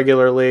this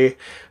regularly.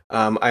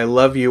 I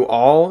love you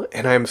all,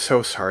 and I'm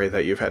so sorry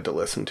that you've had to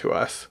listen to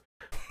us.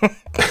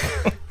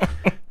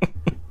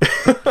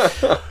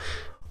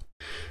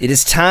 It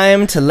is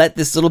time to let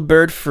this little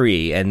bird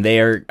free, and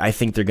I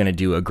think they're going to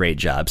do a great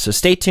job. So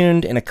stay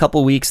tuned. In a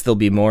couple weeks, there'll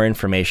be more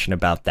information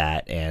about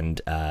that, and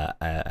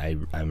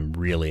I'm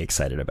really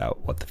excited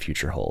about what the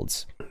future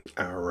holds.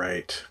 All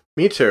right.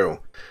 Me too.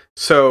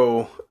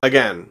 So,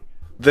 again,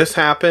 this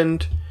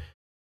happened.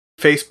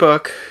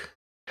 Facebook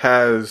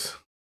has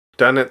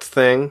done its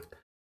thing.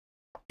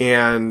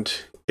 And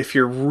if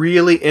you're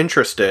really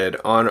interested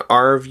on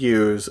our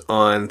views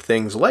on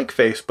things like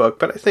Facebook,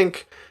 but I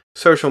think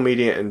social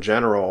media in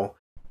general,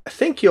 I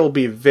think you'll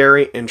be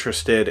very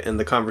interested in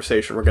the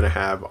conversation we're going to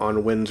have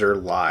on Windsor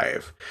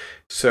Live.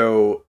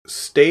 So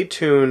stay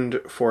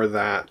tuned for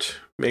that.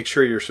 Make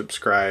sure you're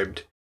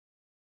subscribed.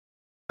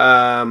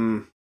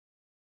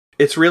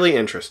 It's really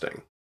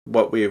interesting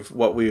what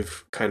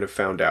we've kind of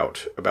found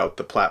out about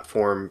the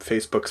platform,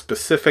 Facebook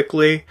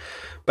specifically,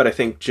 but I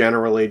think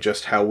generally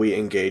just how we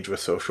engage with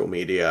social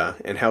media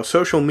and how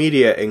social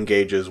media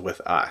engages with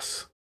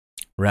us.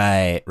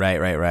 Right.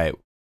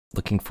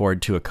 Looking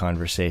forward to a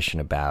conversation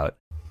about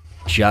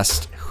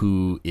just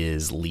who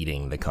is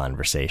leading the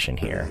conversation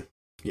here.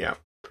 Yeah.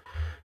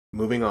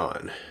 Moving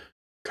on.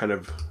 Kind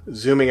of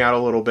zooming out a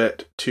little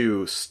bit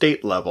to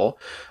state level.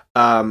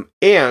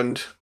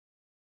 And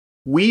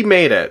we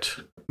made it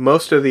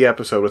most of the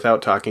episode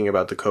without talking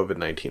about the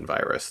COVID-19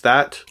 virus.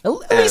 That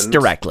At least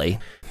directly.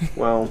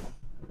 Well,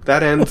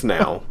 that ends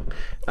now.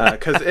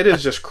 Because it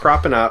is just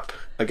cropping up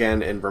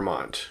again in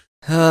Vermont.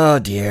 Oh,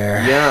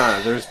 dear.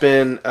 Yeah, there's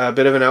been a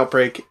bit of an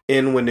outbreak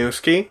in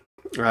Winooski.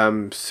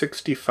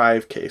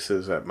 65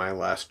 cases at my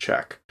last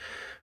check.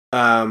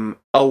 A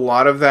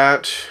lot of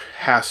that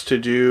has to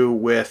do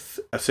with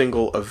a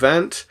single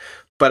event,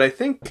 but I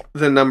think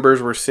the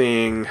numbers we're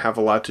seeing have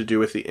a lot to do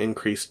with the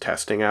increased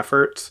testing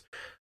efforts.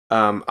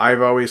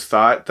 I've always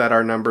thought that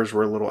our numbers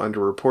were a little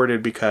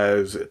underreported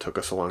because it took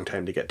us a long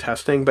time to get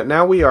testing, but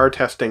now we are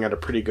testing at a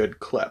pretty good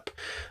clip.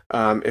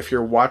 If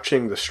you're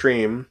watching the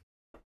stream,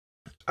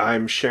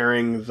 I'm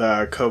sharing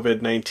the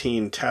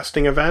COVID-19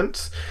 testing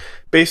events.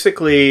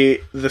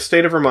 Basically, the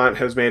state of Vermont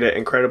has made it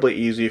incredibly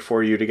easy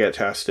for you to get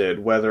tested,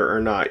 whether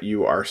or not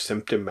you are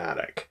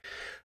symptomatic.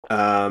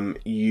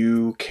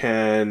 You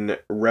can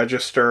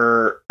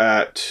register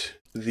at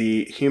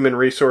the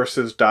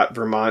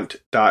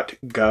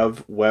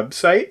humanresources.vermont.gov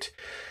website.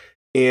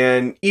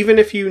 And even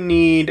if you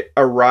need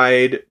a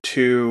ride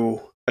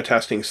to a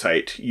testing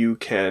site, you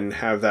can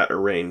have that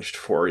arranged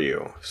for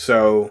you.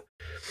 So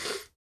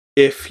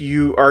if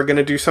you are going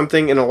to do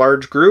something in a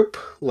large group,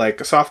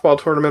 like a softball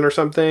tournament or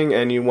something,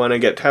 and you want to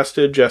get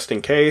tested just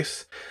in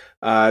case,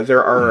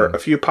 there are a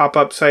few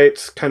pop-up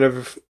sites kind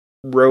of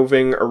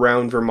roving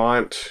around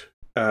Vermont.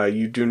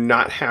 You do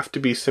not have to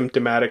be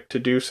symptomatic to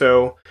do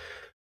so.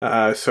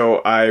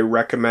 So I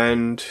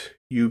recommend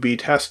you be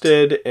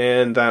tested,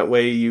 and that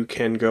way you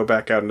can go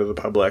back out into the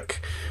public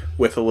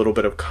with a little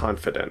bit of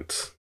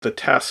confidence. The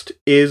test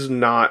is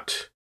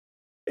not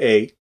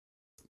a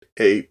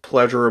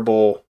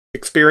pleasurable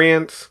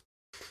experience.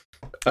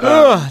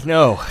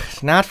 No,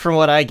 not from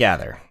what I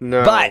gather.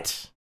 No.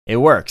 But it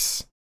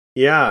works.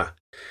 Yeah.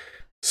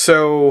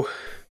 So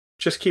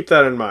just keep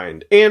that in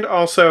mind. And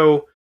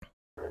also,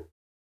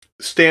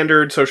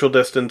 standard social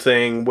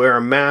distancing, wear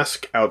a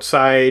mask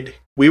outside.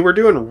 We were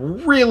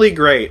doing really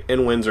great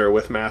in Windsor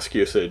with mask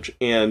usage,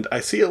 and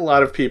I see a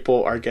lot of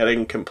people are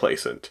getting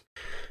complacent.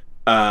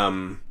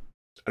 I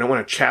don't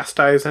want to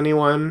chastise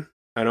anyone.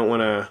 I don't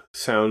want to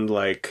sound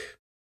like,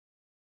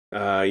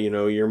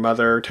 your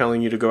mother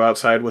telling you to go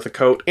outside with a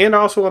coat and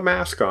also a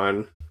mask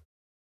on.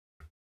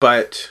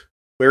 But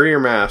wear your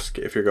mask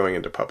if you're going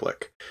into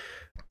public.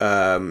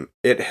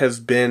 It has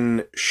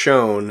been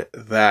shown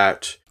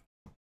that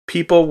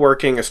people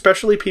working,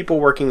 especially people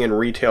working in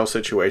retail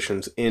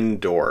situations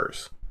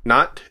indoors,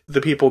 not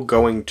the people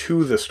going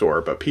to the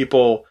store, but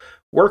people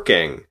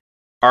working,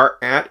 are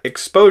at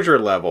exposure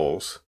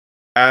levels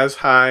as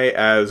high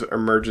as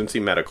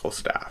emergency medical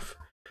staff.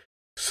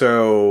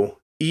 So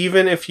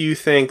even if you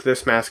think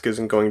this mask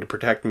isn't going to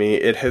protect me,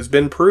 it has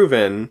been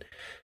proven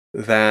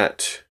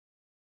that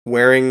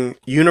wearing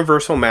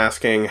universal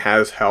masking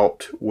has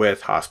helped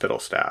with hospital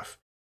staff.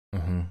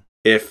 Mm-hmm.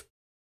 If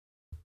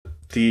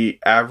the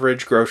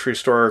average grocery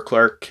store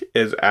clerk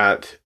is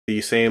at the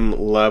same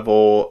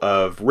level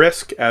of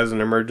risk as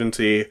an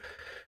emergency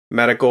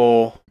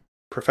medical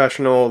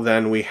professional,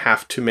 then we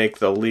have to make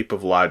the leap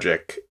of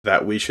logic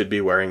that we should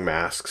be wearing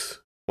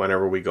masks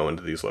whenever we go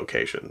into these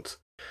locations.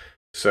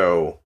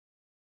 So,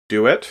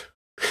 do it,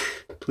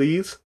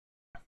 please.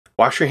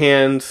 Wash your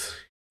hands,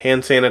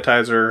 hand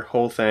sanitizer,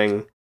 whole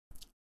thing.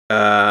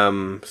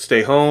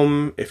 Stay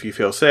home if you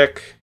feel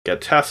sick.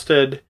 Get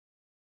tested.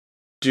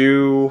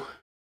 Do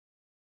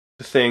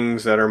the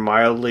things that are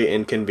mildly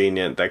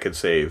inconvenient that could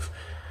save,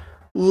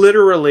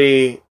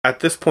 literally, at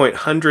this point,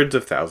 hundreds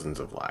of thousands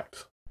of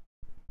lives.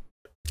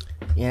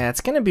 Yeah,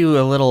 it's going to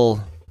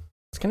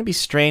be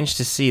strange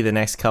to see the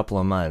next couple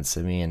of months.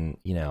 I mean,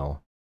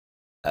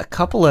 a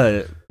couple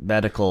of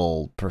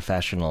medical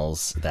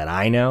professionals that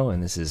I know,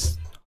 and this is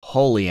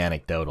wholly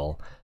anecdotal,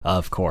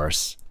 of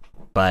course,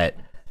 but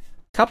a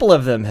couple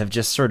of them have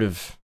just sort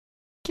of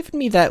given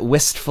me that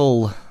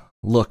wistful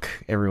look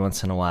every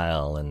once in a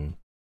while and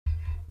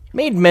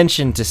made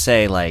mention to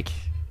say, like,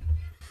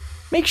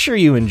 make sure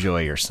you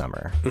enjoy your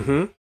summer.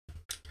 Mm-hmm.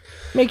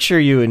 Make sure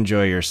you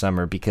enjoy your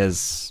summer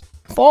because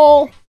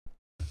fall,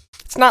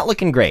 it's not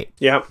looking great.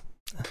 Yeah.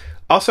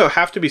 Also,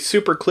 have to be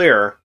super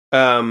clear.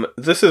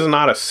 This is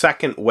not a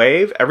second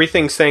wave.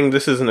 Everything's saying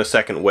this isn't a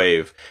second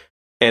wave.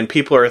 And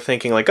people are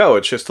thinking like, oh,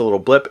 it's just a little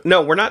blip.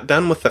 No, we're not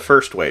done with the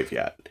first wave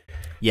yet.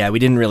 Yeah, we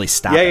didn't really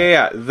stop.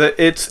 Yeah.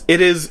 It's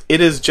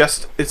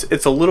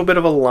a little bit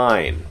of a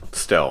line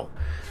still.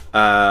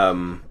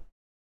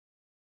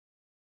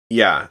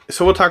 Yeah,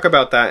 so we'll talk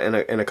about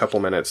that in a couple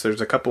minutes. There's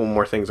a couple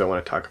more things I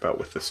want to talk about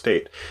with the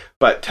state.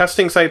 But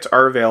testing sites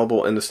are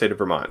available in the state of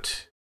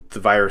Vermont. The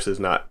virus is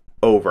not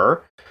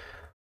over.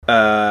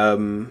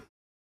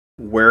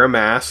 Wear a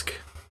mask.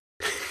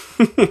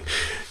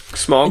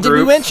 Small groups. Did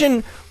we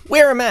mention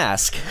wear a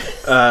mask?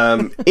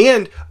 And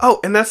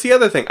that's the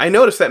other thing. I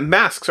noticed that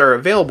masks are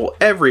available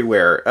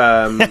everywhere.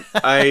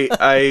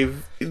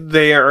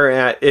 They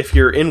are if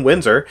you're in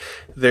Windsor,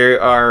 they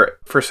are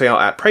for sale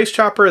at Price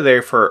Chopper. They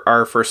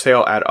are for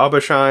sale at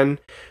Aubuchon.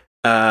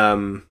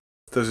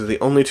 Those are the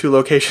only two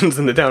locations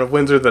in the town of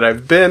Windsor that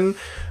I've been.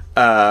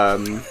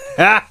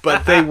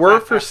 But they were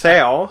for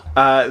sale.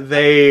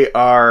 They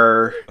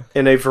are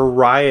in a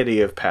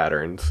variety of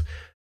patterns.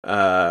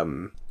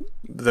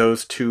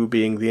 Those two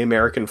being the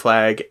American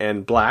flag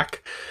and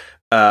black,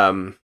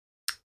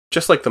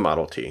 just like the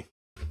Model T.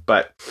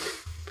 But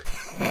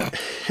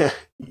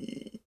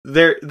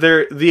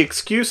the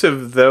excuse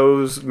of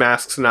those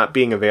masks not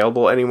being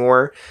available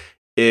anymore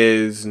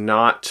is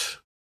not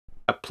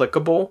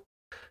applicable.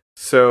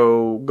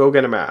 So go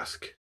get a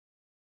mask.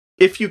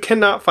 If you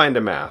cannot find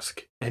a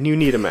mask and you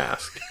need a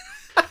mask,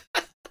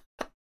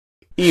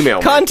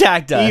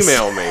 Contact us.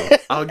 Email me.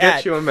 I'll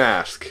get you a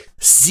mask.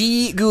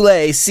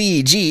 Cgoulet,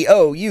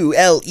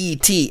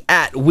 CGOULET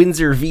at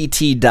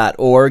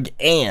windsorvt.org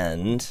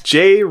and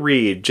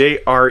JReed,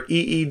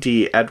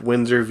 JREED at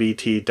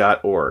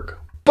windsorvt.org.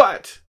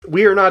 But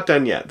we are not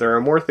done yet. There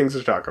are more things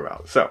to talk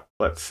about. So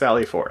let's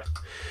sally forth.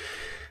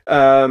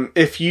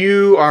 If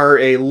you are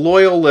a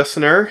loyal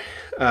listener,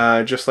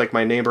 just like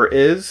my neighbor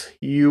is,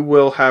 you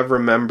will have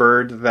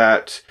remembered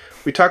that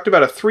we talked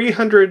about a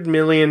 $300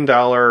 million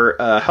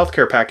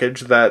healthcare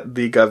package that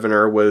the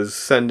governor was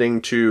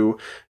sending to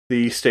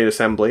the state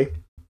assembly.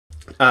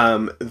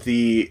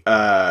 The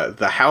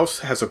House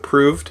has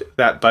approved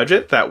that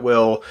budget that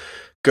will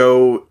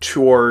go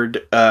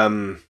toward, I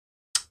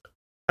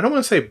don't want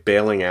to say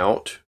bailing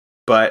out,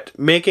 but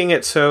making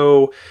it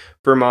so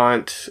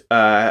Vermont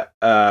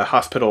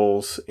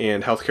hospitals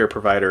and healthcare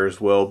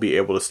providers will be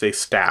able to stay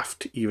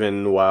staffed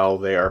even while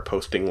they are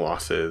posting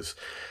losses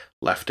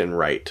left and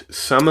right.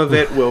 Some of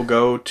it will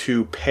go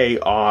to pay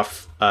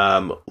off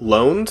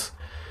loans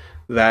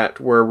that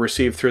were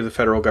received through the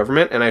federal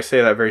government, and I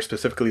say that very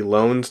specifically,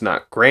 loans,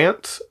 not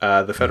grants.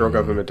 The federal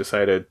government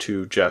decided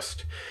to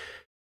just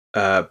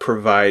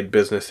provide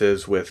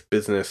businesses with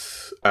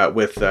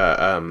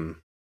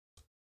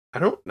I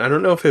don't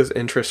know if it was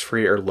interest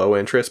free or low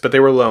interest, but they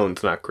were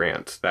loans, not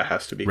grants. That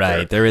has to be right.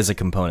 clear. There is a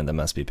component that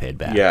must be paid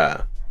back.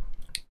 Yeah.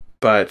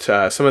 But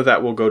some of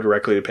that will go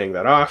directly to paying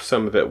that off.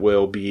 Some of it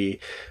will be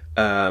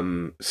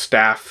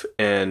staff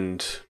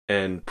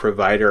and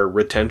provider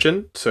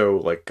retention, so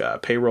like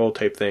payroll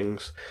type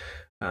things.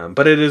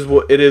 But it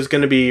is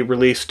going to be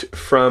released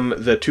from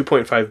the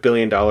 $2.5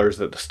 billion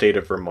that the state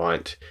of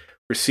Vermont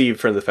received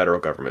from the federal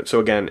government. So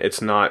again,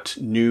 it's not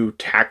new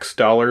tax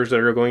dollars that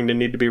are going to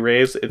need to be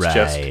raised. It's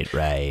just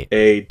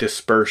a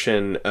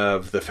dispersion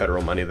of the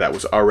federal money that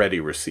was already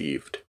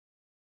received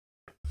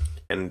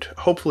and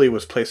hopefully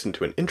was placed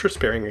into an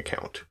interest-bearing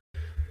account.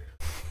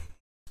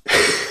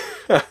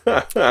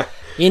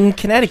 In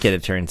Connecticut,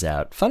 it turns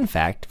out. Fun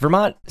fact: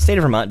 state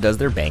of Vermont does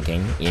their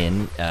banking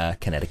in a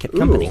Connecticut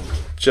company. Ooh,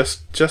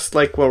 just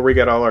like where we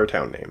get all our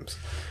town names.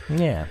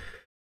 Yeah.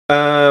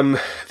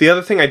 The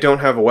other thing I don't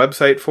have a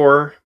website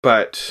for,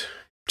 but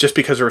just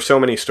because there are so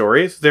many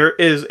stories, there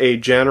is a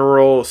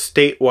general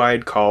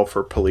statewide call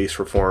for police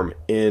reform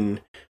in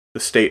the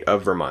state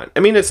of Vermont.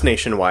 I mean, it's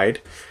nationwide,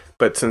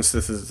 but since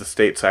this is the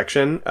state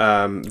section,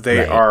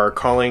 they are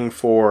calling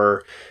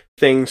for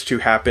things to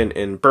happen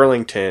in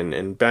Burlington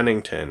and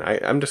Bennington.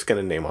 I'm just going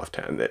to name off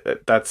 10.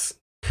 That's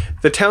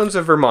the towns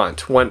of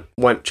Vermont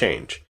want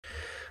change.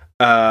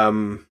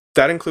 That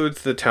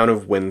includes the town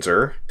of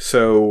Windsor.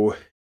 So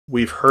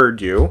we've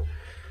heard you.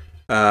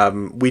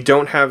 We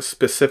don't have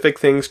specific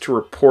things to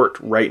report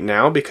right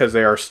now because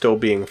they are still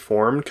being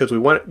formed. Because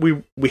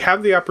we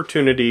have the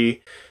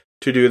opportunity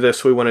to do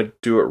this. We want to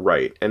do it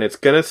right, and it's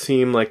going to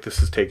seem like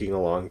this is taking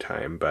a long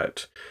time,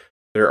 but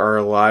there are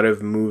a lot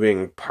of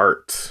moving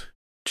parts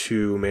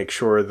to make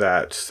sure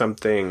that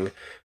something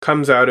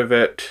comes out of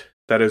it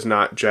that is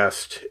not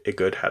just a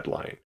good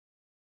headline.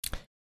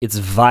 It's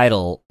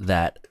vital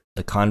that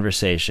the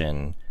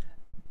conversation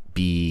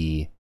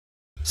be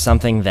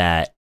something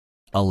that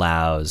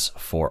allows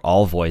for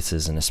all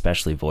voices, and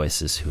especially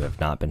voices who have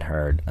not been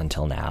heard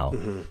until now,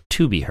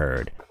 to be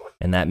heard.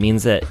 And that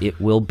means that it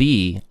will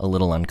be a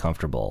little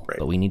uncomfortable,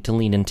 but we need to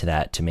lean into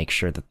that to make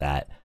sure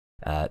that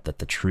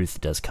the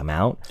truth does come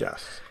out.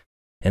 Yes.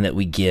 And that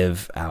we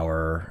give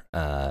our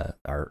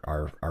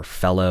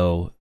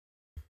fellow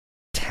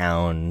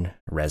town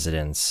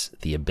residents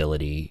the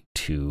ability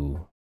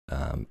to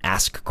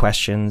ask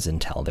questions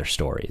and tell their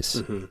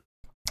stories.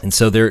 And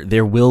so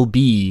there will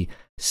be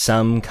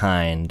some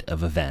kind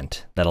of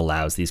event that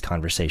allows these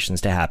conversations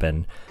to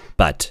happen,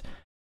 but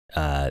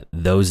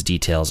those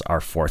details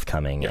are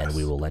forthcoming, and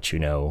we will let you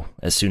know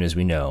as soon as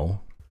we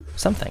know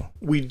something.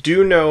 We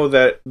do know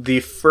that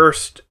we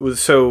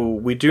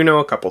do know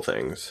a couple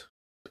things.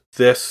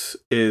 This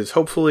is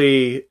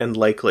hopefully and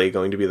likely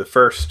going to be the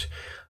first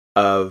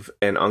of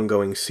an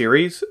ongoing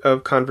series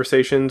of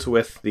conversations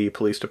with the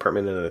police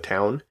department in the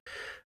town.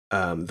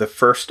 The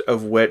first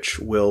of which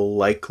will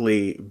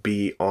likely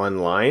be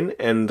online.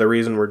 And the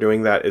reason we're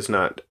doing that is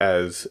not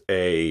as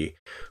a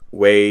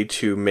way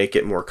to make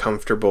it more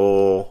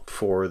comfortable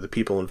for the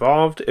people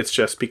involved. It's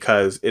just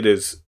because it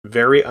is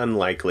very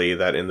unlikely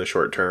that in the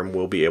short term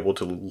we'll be able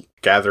to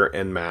gather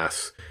en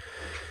masse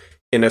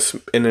in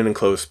an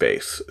enclosed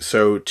space.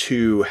 So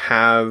to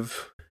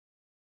have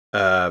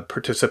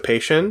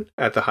participation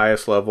at the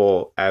highest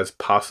level as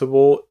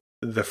possible,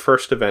 the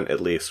first event at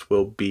least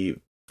will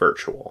be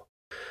virtual.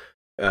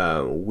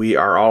 We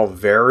are all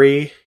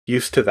very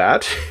used to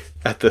that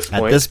at this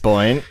point.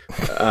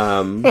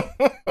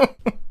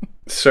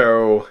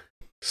 So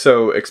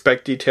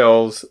expect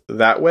details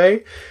that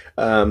way.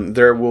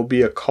 There will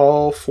be a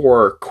call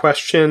for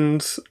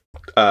questions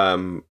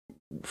to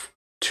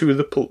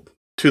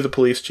the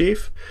police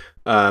chief.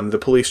 The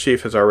police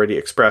chief has already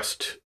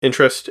expressed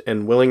interest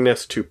and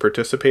willingness to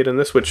participate in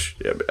this, which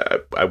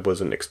I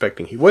wasn't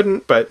expecting he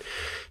wouldn't, but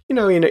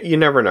you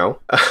never know.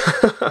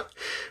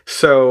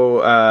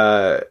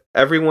 So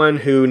everyone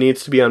who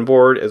needs to be on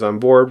board is on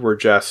board. We're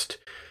just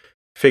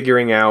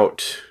figuring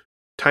out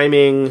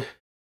timing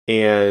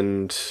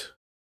and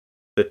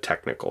the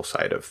technical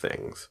side of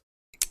things.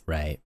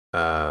 Right.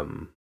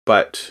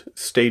 But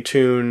stay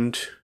tuned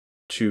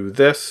to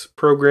this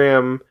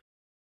program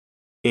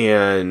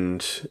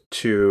and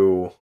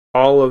to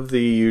all of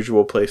the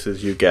usual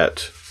places you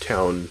get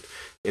town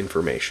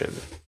information.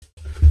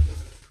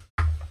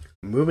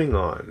 Moving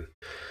on,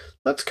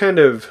 let's kind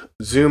of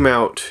zoom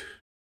out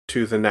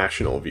to the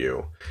national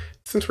view.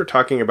 Since we're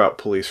talking about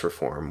police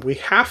reform, we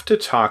have to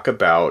talk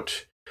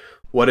about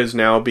what is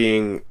now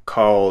being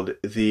called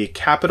the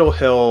Capitol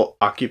Hill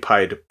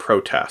Occupied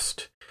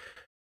Protest.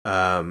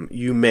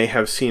 You may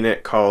have seen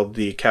it called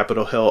the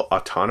Capitol Hill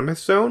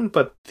Autonomous Zone,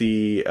 but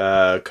the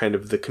kind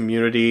of the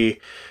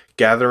community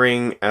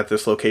gathering at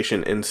this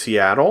location in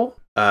Seattle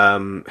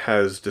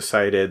has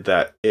decided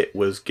that it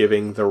was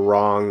giving the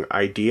wrong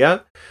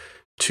idea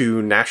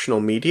to national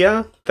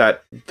media,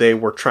 that they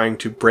were trying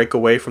to break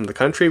away from the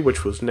country,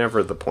 which was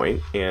never the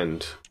point,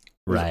 and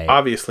was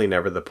obviously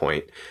never the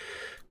point.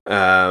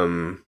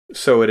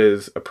 So it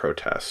is a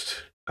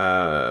protest.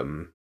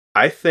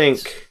 I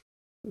think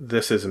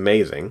this is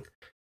amazing.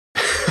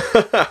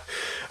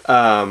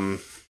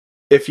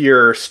 if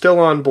you're still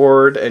on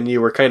board and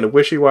you were kind of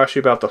wishy-washy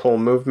about the whole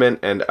movement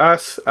and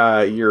us,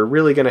 you're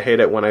really going to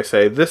hate it when I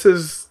say this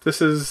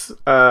is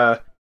a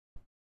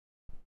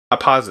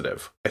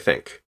positive, I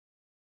think.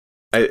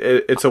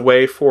 It's a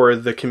way for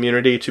the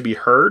community to be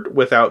heard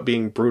without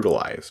being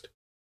brutalized,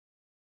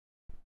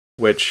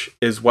 which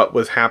is what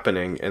was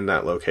happening in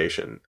that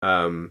location.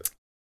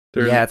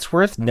 Yeah, it's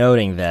worth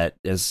noting that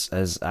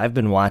as I've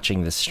been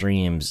watching the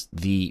streams,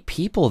 the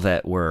people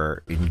that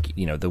were,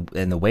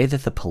 the way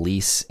that the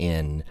police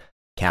in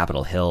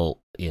Capitol Hill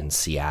in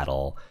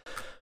Seattle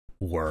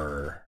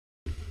were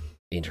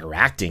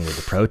interacting with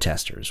the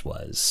protesters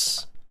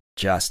was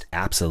just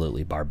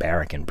absolutely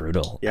barbaric and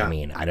brutal. Yeah. I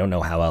mean, I don't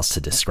know how else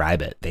to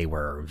describe it. They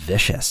were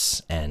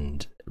vicious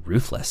and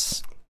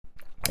ruthless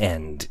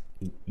and,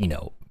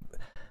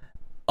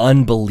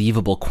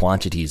 unbelievable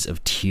quantities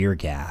of tear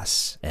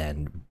gas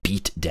and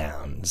beat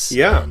downs.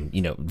 Yeah. And,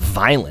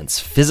 violence,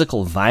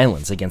 physical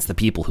violence against the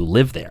people who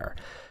live there.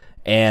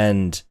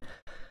 And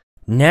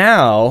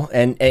now,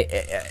 and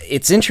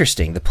it's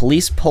interesting, the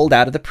police pulled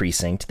out of the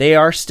precinct. They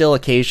are still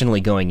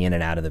occasionally going in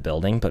and out of the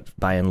building, but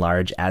by and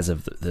large, as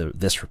of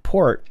this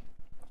report,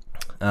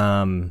 they're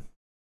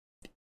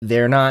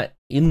not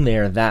in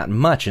there that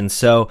much. And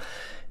so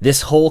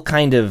this whole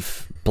kind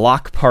of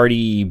block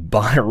party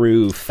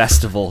Bonnaroo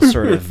festival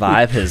sort of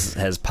vibe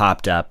has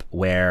popped up,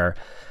 where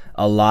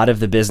a lot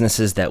of the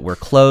businesses that were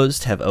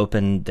closed have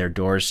opened their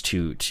doors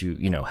to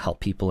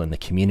help people in the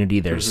community.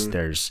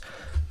 There's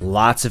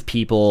lots of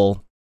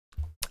people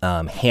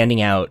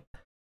handing out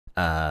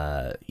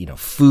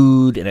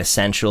food and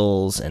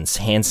essentials and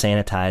hand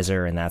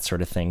sanitizer and that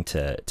sort of thing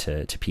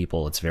to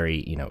people. It's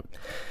very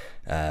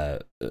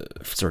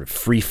sort of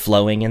free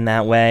flowing in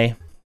that way.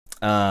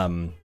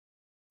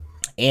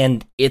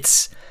 And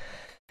it's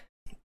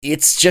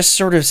just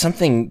sort of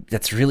something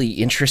that's really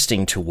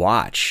interesting to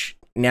watch.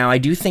 Now, I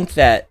do think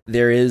that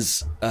there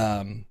is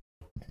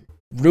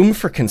room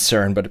for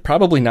concern, but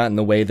probably not in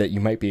the way that you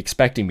might be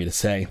expecting me to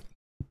say.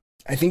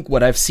 I think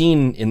what I've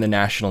seen in the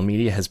national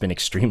media has been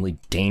extremely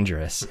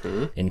dangerous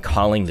in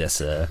calling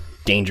this a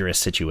dangerous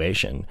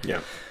situation.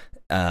 Yeah.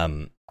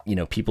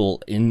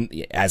 People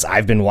as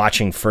I've been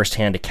watching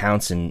firsthand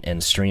accounts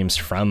and streams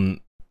from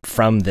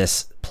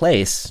this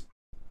place,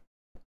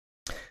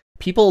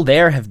 people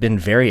there have been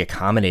very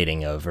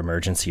accommodating of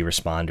emergency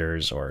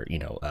responders or,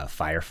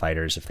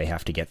 firefighters if they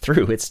have to get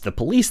through. It's the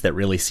police that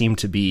really seem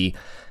to be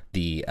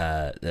the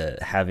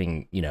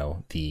having,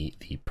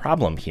 the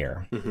problem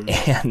here.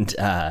 And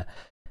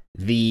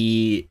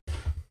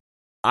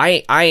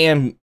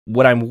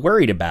what I'm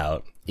worried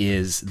about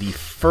is the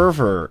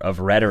fervor of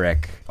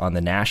rhetoric on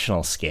the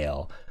national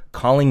scale,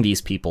 calling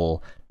these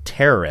people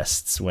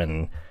terrorists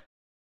when,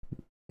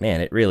 man,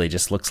 it really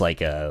just looks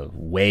like a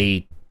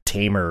way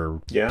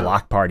tamer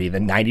block party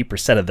than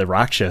 90% of the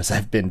rock shows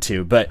I've been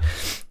to. But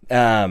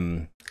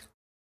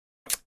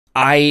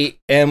I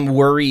am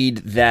worried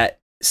that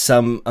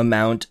some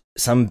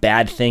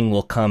bad thing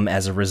will come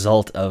as a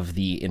result of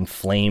the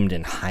inflamed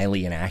and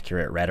highly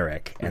inaccurate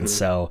rhetoric. And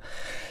so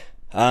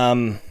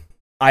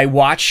I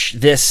watch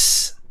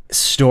this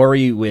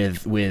story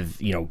with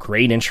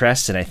great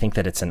interest, and I think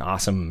that it's an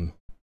awesome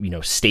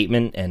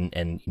statement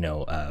and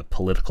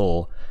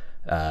political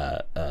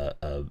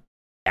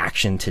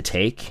action to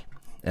take,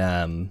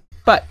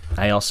 but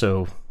I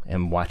also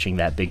am watching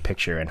that big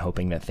picture and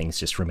hoping that things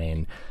just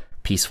remain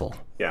peaceful.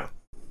 Yeah.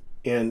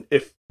 And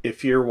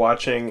if you're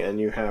watching and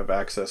you have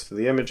access to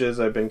the images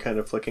I've been kind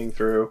of flicking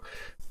through,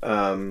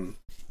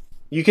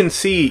 you can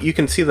see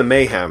the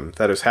mayhem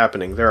that is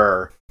happening. There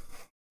are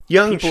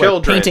young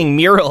children painting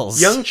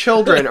murals. Young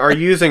children are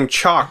using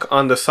chalk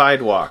on the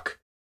sidewalk.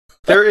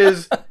 There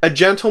is a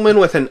gentleman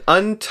with an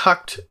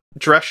untucked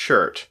dress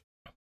shirt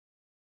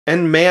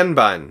and man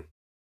bun.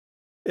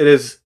 It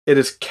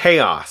is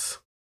chaos,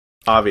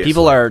 obviously.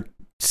 People are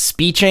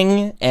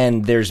speeching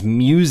and there's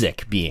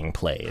music being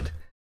played.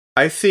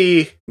 I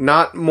see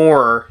not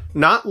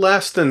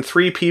less than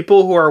 3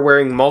 people who are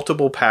wearing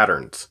multiple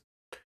patterns.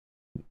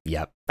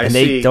 Yep.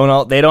 They don't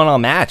all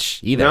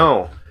match either.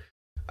 No.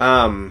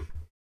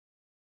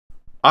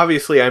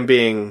 Obviously I'm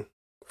being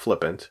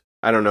flippant.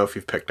 I don't know if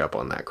you've picked up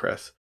on that,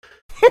 Chris.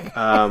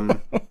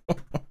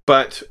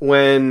 But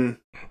when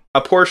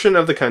a portion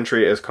of the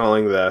country is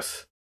calling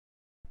this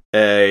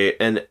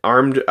an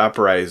armed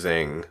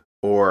uprising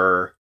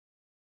or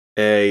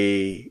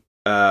a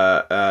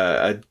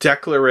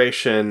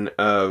declaration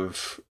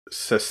of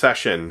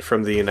secession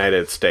from the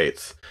United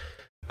States,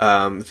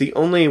 the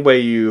only way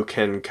you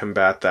can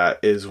combat that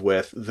is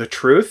with the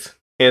truth,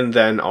 and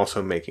then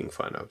also making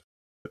fun of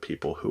the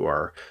people who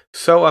are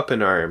so up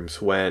in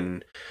arms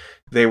when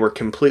they were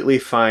completely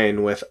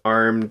fine with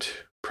armed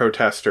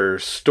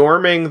protesters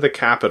storming the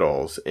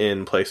capitals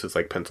in places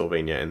like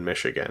Pennsylvania and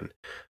Michigan.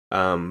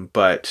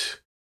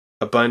 But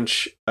a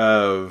bunch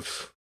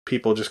of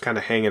people just kind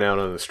of hanging out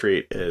on the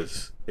street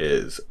is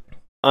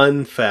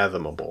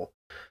unfathomable.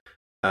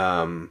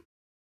 I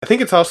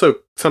think it's also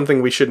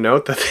something we should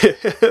note that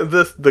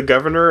the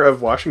governor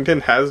of Washington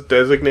has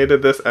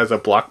designated this as a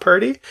block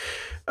party.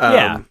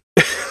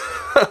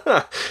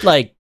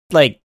 like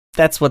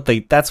that's what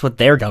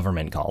their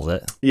government calls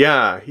it.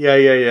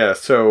 Yeah.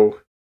 So,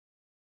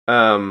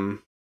 I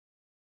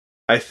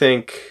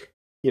think,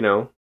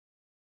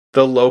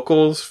 the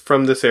locals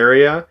from this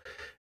area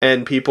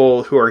and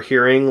people who are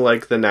hearing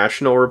like the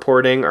national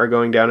reporting are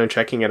going down and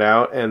checking it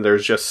out. And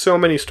there's just so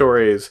many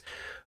stories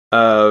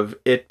of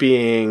it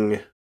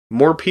being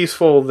more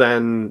peaceful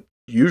than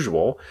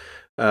usual.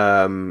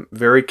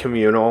 Very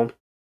communal.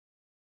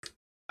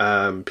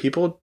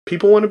 People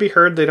want to be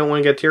heard. They don't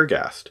want to get tear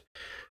gassed.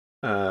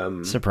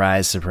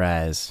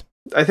 Surprise.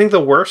 I think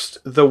the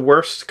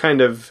worst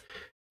kind of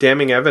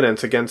damning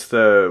evidence against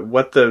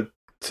what the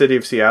city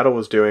of Seattle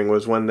was doing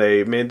was when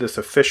they made this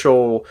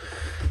official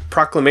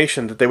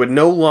proclamation that they would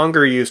no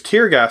longer use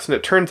tear gas, and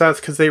it turns out it's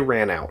because they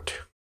ran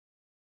out.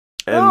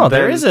 And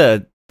there is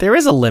a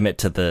limit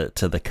to the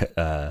to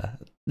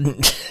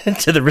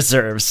the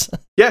reserves.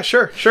 Yeah,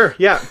 sure.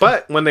 Yeah,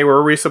 but when they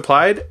were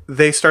resupplied,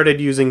 they started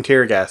using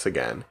tear gas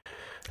again.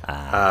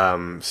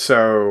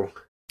 So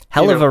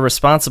hell of a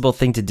responsible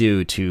thing to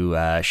do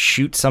to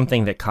shoot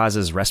something that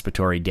causes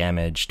respiratory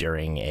damage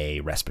during a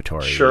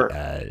respiratory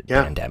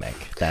pandemic.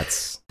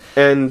 That's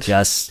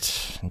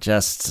just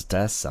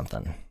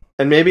something.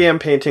 And maybe I'm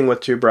painting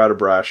with too broad a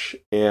brush,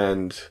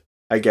 and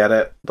I get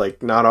it.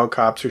 Like, not all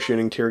cops are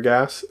shooting tear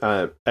gas.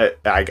 I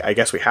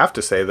guess we have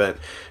to say that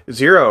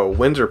zero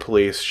Windsor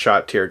police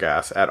shot tear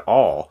gas at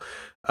all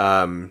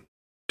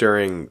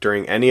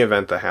during any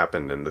event that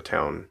happened in the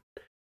town.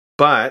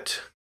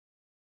 But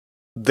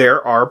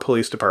there are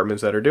police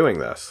departments that are doing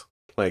this.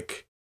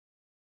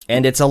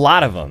 And it's a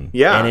lot of them.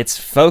 Yeah. And it's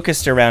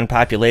focused around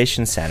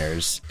population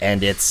centers,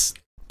 and it's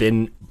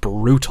been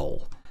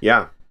brutal.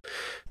 Yeah.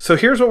 So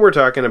here's what we're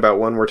talking about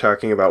when we're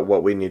talking about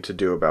what we need to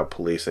do about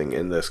policing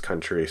in this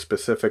country,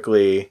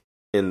 specifically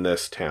in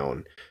this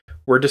town.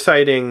 We're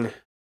deciding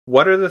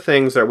what are the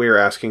things that we are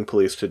asking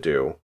police to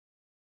do.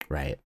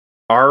 Right.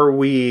 Are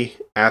we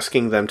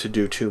asking them to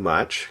do too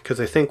much? Because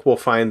I think we'll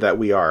find that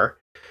we are.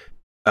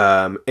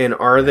 And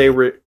are they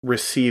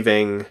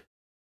receiving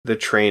the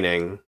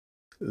training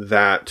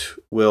that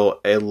will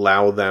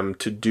allow them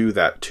to do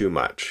that too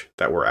much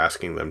that we're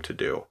asking them to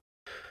do?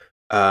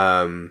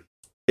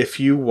 If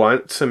you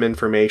want some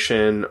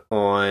information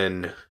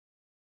on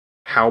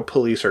how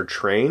police are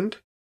trained,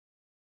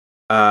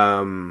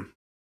 again,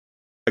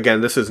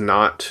 this is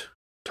not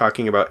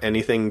talking about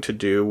anything to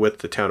do with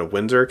the town of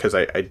Windsor, because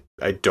I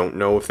don't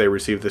know if they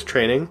receive this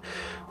training,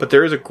 but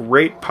there is a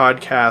great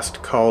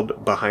podcast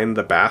called Behind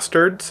the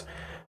Bastards,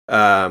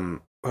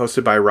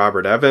 hosted by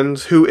Robert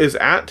Evans, who is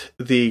at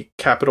the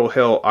Capitol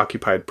Hill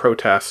Occupied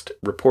protest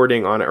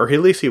reporting on it, or at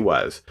least he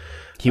was.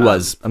 He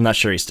was. I'm not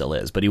sure he still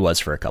is, but he was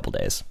for a couple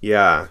days.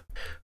 Yeah.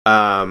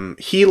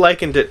 He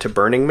likened it to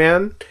Burning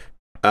Man.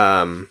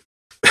 But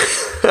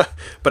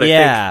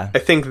I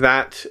think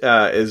that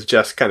is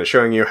just kind of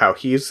showing you how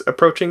he's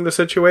approaching the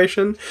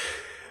situation.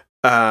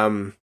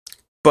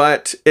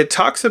 But it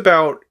talks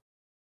about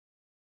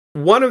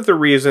one of the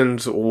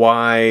reasons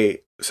why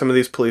some of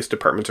these police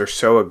departments are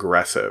so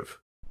aggressive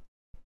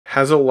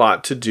has a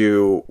lot to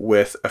do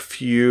with a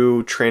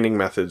few training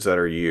methods that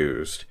are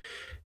used.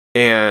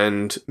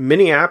 And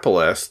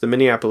Minneapolis, the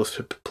Minneapolis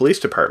Police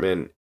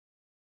Department,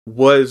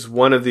 was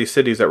one of these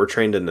cities that were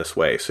trained in this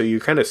way. So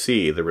you kind of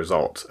see the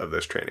results of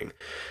this training.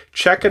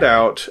 Check it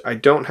out. I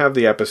don't have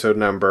the episode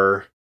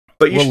number,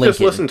 but you should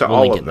just listen to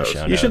all of those.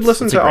 You should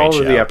listen to all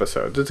of the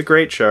episodes. It's a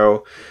great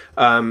show.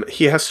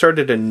 He has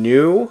started a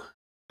new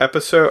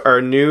episode or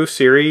a new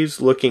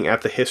series looking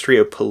at the history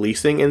of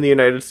policing in the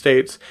United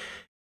States.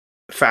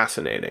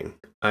 Fascinating.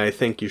 I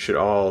think you should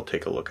all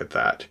take a look at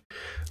that.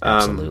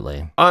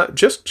 Absolutely.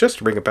 Just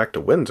to bring it back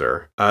to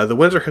Windsor, the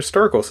Windsor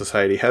Historical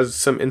Society has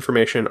some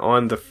information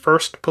on the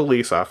first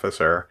police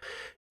officer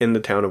in the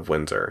town of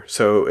Windsor.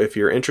 So if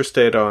you're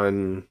interested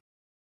on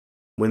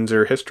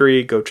Windsor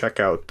history, go check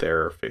out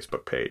their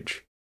Facebook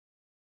page.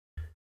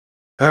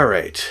 All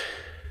right.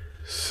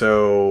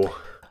 So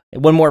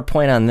one more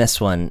point on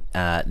this one.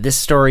 This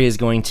story is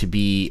going to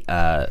be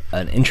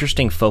an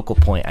interesting focal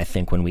point, I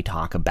think, when we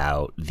talk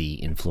about the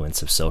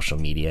influence of social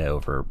media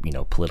over,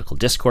 political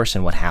discourse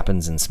and what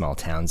happens in small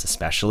towns,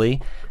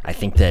 especially. I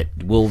think that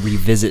we'll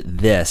revisit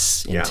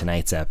this in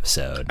tonight's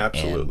episode.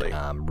 Absolutely. And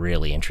I'm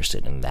really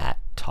interested in that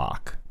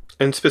talk.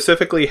 And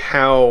specifically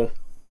how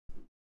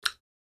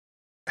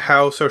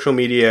social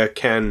media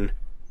can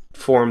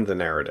form the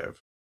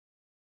narrative.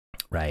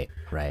 Right.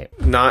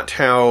 Not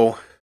how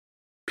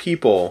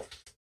people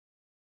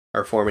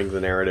are forming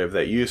the narrative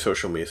that use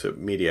social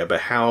media,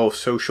 but how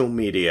social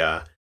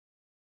media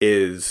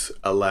is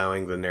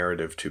allowing the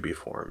narrative to be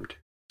formed.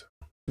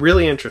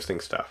 Really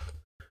interesting stuff.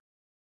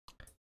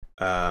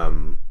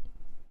 All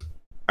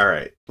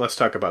right, let's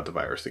talk about the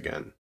virus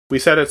again. We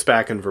said it's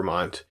back in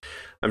Vermont.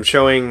 I'm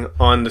showing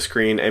on the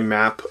screen a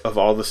map of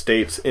all the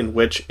states in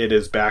which it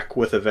is back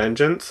with a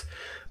vengeance.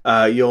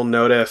 You'll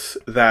notice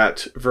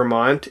that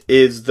Vermont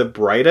is the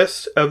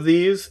brightest of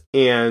these,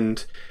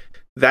 and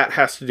that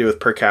has to do with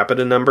per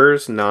capita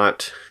numbers,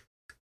 not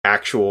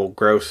actual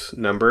gross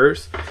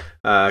numbers.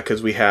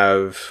 because we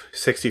have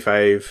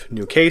 65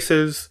 new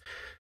cases,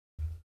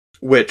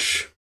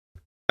 which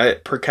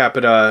per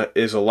capita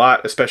is a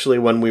lot, especially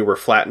when we were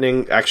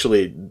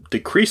actually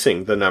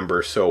decreasing the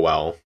number so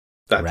well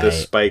that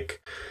this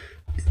spike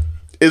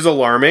is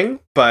alarming,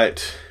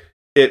 but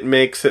it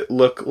makes it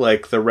look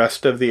like the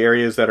rest of the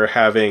areas that are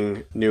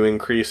having new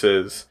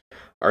increases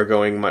are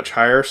going much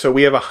higher. So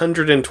we have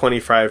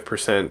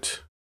 125%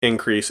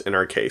 increase in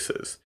our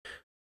cases.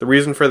 The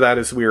reason for that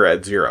is we were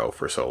at 0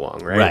 for so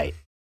long, right?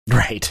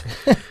 Right.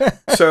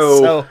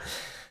 So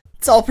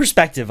it's all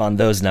perspective on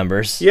those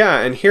numbers. Yeah,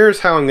 and here's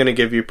how I'm going to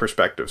give you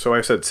perspective. So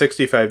I said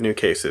 65 new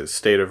cases,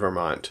 state of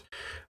Vermont.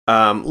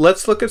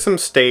 Let's look at some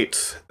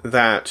states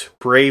that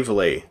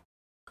bravely,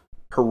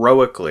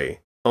 heroically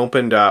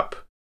opened up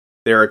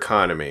their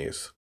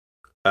economies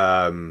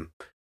so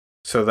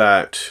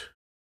that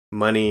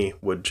money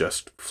would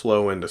just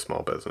flow into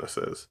small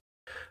businesses.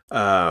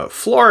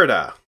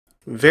 Florida,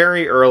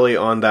 very early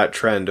on that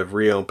trend of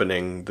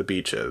reopening the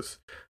beaches.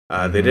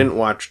 They didn't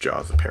watch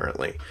Jaws,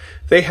 apparently.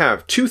 They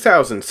have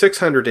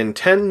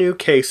 2,610 new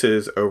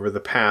cases over the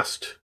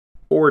past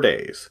 4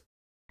 days.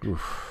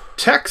 Oof.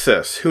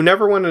 Texas, who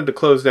never wanted to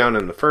close down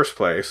in the first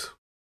place,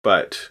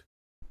 but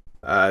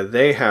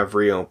they have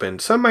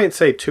reopened. Some might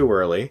say too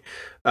early.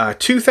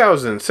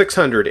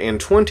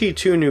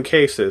 2,622 new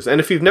cases. And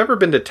if you've never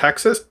been to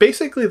Texas,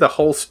 basically the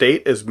whole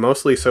state is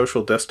mostly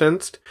social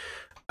distanced.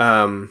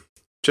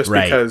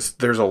 Because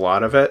there's a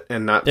lot of it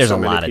and not so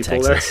many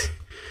people there.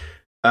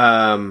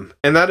 And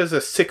that is a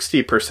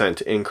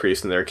 60%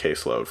 increase in their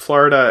caseload.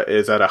 Florida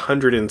is at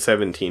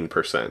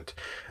 117%.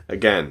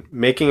 Again,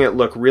 making it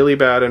look really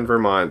bad in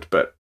Vermont,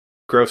 but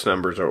gross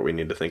numbers are what we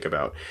need to think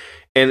about.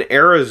 And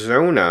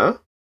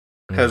Arizona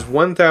has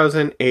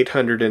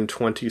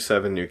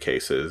 1,827 new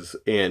cases,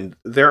 and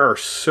there are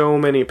so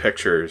many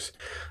pictures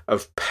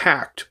of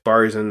packed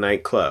bars and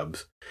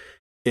nightclubs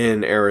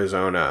in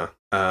Arizona,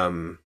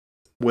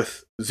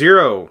 with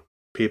 0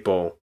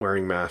 people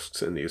wearing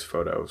masks in these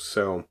photos.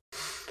 So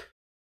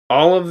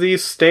all of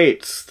these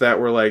states that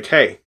were like,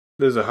 hey,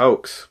 this is a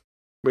hoax,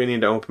 we need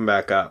to open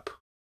back up,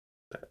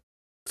 that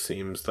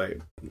seems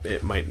like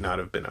it might not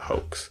have been a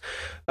hoax.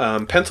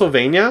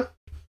 Pennsylvania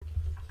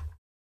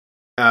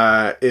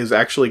is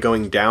actually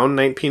going down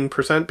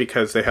 19%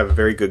 because they have a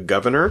very good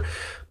governor,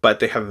 but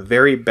they have a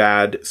very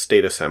bad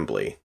state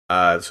assembly.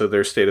 So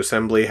their state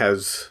assembly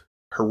has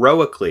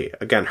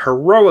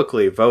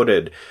heroically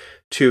voted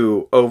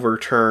to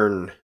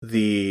overturn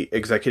the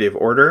executive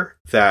order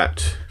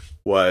that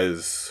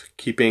was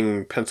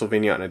keeping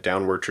Pennsylvania on a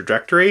downward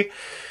trajectory.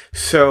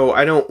 So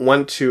I don't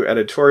want to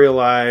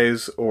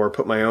editorialize or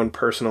put my own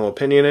personal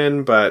opinion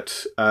in,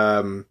 but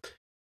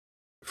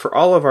for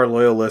all of our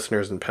loyal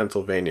listeners in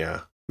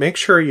Pennsylvania, make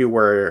sure you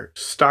were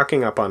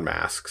stocking up on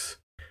masks,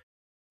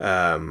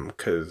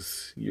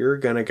 because you're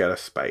going to get a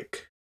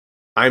spike.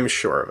 I'm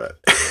sure of it.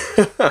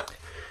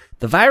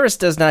 The virus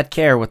does not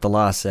care what the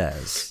law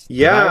says.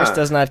 Yeah. The virus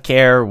does not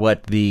care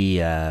what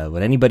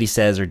what anybody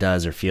says or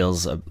does or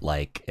feels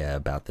like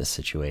about this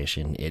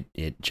situation.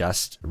 It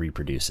just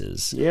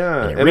reproduces.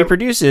 Yeah. And it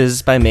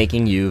reproduces by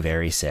making you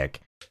very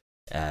sick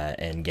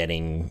and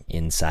getting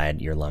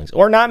inside your lungs.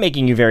 Or not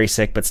making you very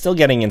sick, but still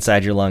getting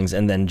inside your lungs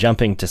and then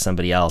jumping to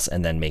somebody else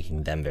and then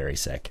making them very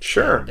sick.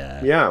 Sure.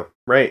 And, yeah,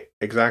 right.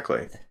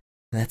 Exactly.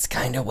 That's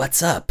kind of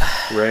what's up.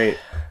 Right.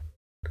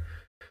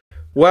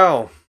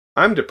 Well,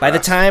 I'm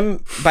depressed.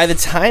 By the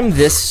time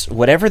this,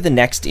 whatever the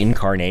next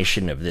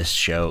incarnation of this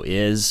show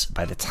is,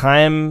 by the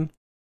time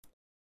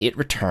it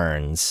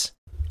returns,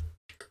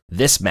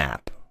 this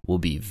map will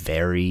be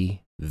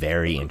very,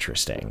 very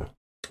interesting.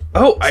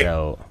 Oh,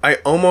 I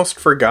almost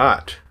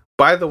forgot.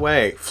 By the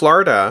way,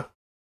 Florida,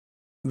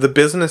 the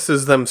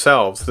businesses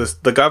themselves,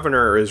 the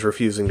governor is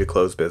refusing to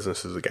close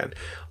businesses again.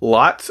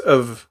 Lots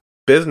of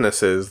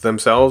businesses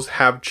themselves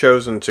have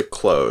chosen to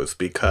close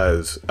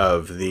because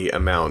of the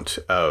amount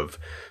of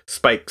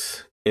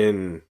spikes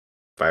in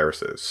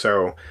viruses.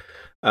 So,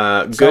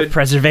 good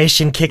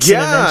self-preservation kicks in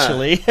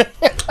eventually.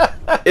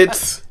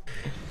 it's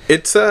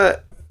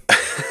a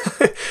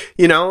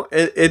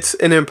it's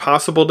an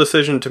impossible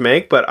decision to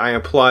make, but I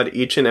applaud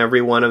each and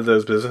every one of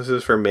those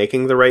businesses for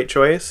making the right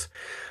choice.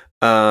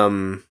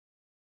 I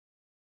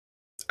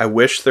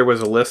wish there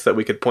was a list that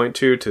we could point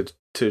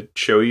to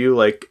show you,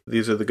 like,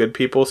 these are the good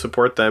people,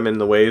 support them in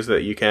the ways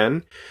that you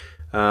can.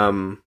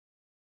 I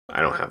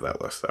don't have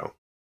that list though.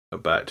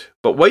 But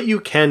what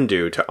you can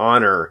do to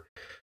honor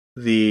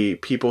the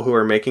people who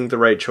are making the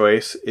right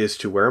choice is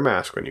to wear a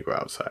mask when you go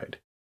outside,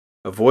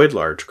 avoid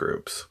large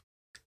groups,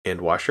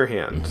 and wash your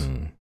hands.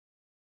 Mm-hmm.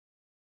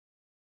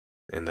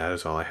 And that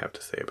is all I have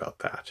to say about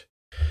that.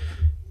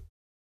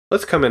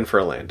 Let's come in for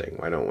a landing,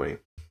 why don't we?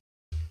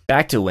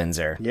 Back to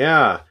Windsor.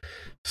 Yeah.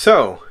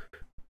 So,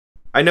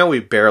 I know we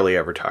barely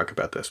ever talk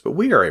about this, but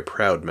we are a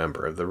proud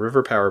member of the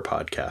River Power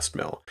Podcast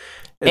Mill.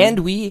 And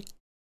we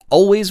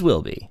always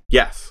will be.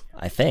 Yes.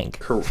 I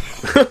think.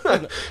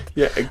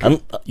 Yeah.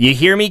 You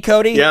hear me,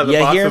 Cody? Yeah, the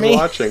boss is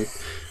watching.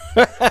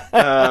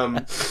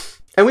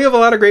 And we have a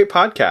lot of great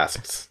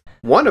podcasts.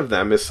 One of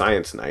them is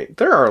Science Night.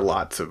 There are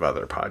lots of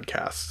other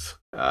podcasts,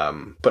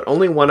 but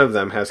only one of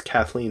them has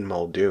Kathleen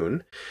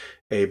Muldoon,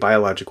 a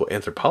biological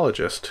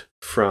anthropologist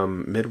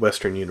from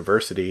Midwestern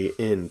University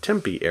in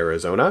Tempe,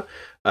 Arizona.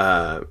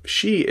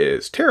 She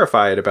is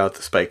terrified about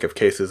the spike of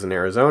cases in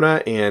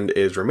Arizona and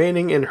is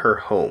remaining in her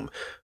home.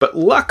 But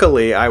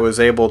luckily, I was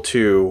able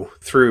to,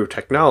 through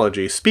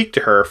technology, speak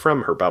to her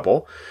from her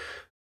bubble.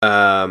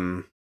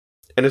 And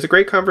it's a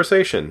great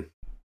conversation.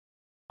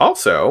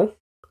 Also,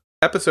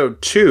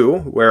 episode 2,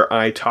 where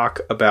I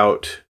talk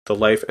about the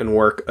life and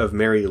work of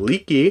Mary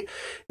Leakey,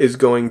 is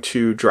going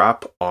to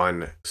drop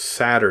on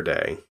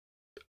Saturday.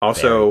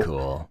 Also, very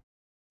cool.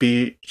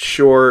 Be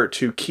sure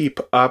to keep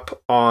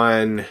up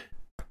on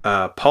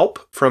Pulp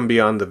from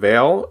Beyond the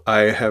Veil.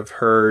 I have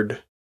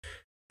heard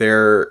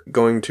they're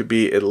going to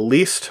be at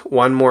least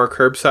one more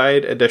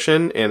curbside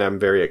edition, and I'm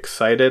very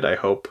excited. I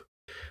hope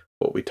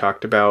what we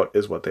talked about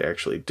is what they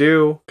actually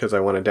do, because I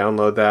want to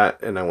download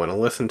that and I want to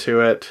listen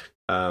to it.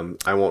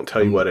 I won't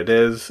tell you what it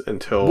is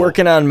until...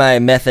 Working on my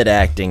method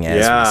acting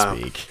as we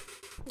speak.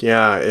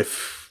 Yeah,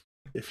 if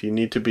you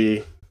need to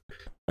be...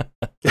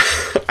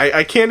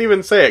 I can't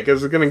even say it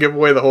because it's going to give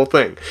away the whole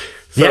thing.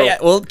 So, yeah,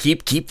 well,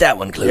 keep that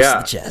one close to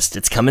the chest.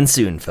 It's coming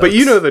soon, folks. But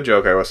you know the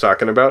joke I was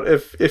talking about.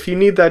 If you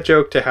need that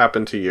joke to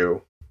happen to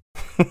you,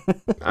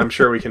 I'm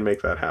sure we can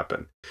make that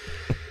happen.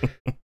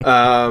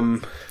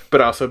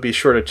 But also be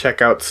sure to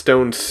check out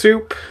Stone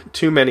Soup,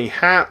 Too Many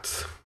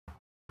Hats,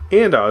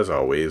 and as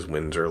always,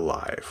 Windsor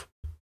Live.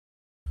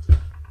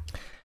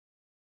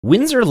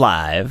 Windsor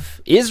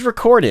Live is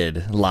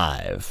recorded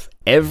live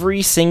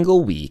every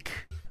single week,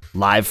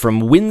 live from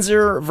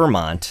Windsor,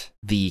 Vermont,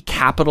 the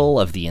capital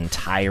of the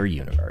entire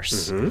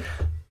universe. Mm-hmm.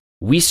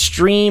 We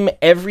stream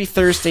every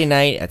Thursday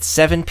night at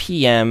 7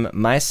 p.m.,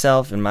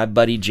 myself and my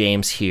buddy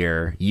James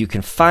here. You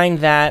can find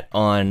that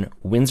on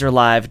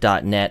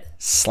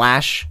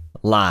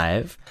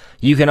windsorlive.net/live.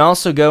 You can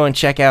also go and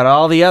check out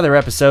all the other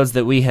episodes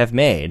that we have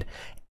made,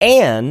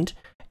 and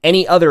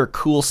any other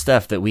cool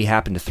stuff that we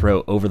happen to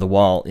throw over the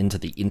wall into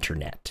the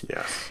internet.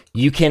 Yes.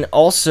 You can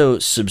also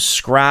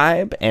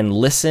subscribe and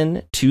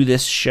listen to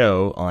this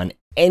show on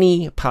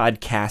any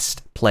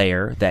podcast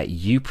player that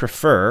you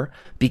prefer,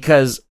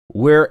 because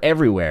we're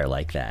everywhere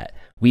like that.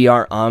 We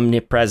are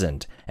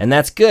omnipresent. And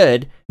that's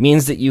good,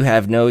 means that you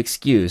have no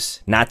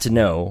excuse not to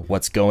know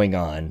what's going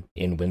on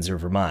in Windsor,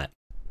 Vermont.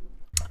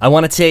 I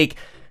want to take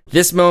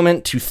this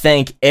moment to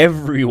thank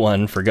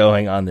everyone for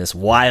going on this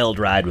wild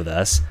ride with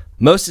us.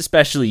 Most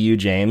especially you,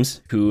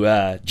 James, who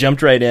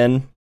jumped right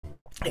in,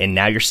 and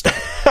now you're stuck.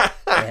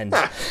 and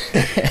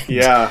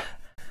yeah.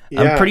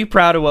 I'm pretty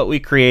proud of what we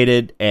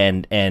created,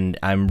 and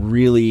I'm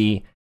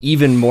really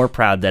even more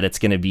proud that it's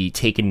going to be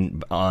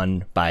taken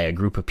on by a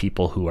group of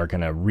people who are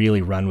going to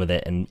really run with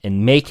it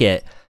and make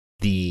it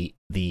the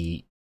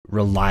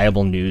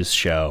reliable news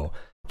show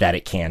that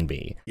it can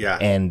be. Yeah.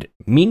 And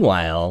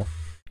meanwhile,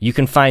 you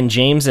can find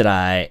James and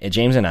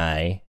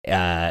I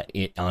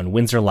on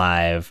Windsor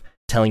Live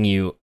telling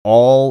you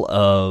all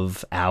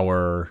of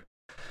our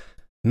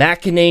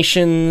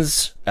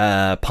machinations,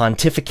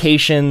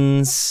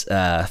 pontifications,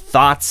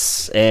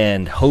 thoughts,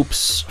 and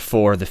hopes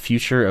for the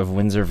future of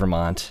Windsor,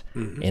 Vermont,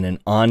 in an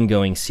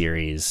ongoing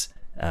series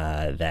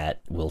that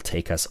will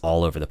take us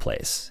all over the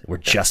place. We're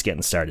just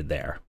getting started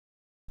there.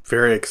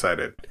 Very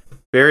excited.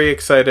 Very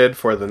excited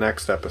for the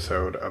next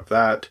episode of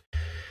that.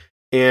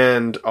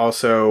 And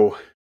also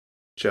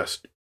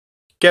just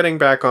getting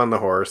back on the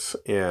horse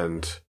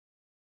and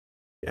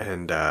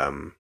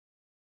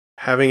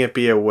having it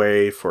be a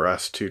way for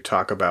us to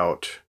talk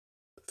about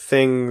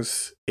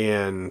things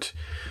and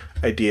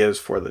ideas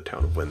for the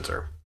town of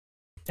Windsor.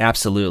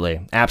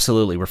 Absolutely.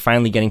 We're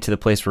finally getting to the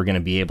place where we're going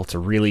to be able to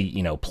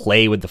really,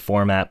 play with the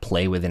format,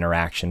 play with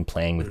interaction,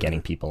 playing with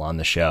getting people on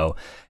the show.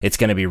 It's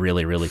going to be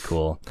really, really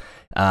cool.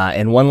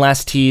 And one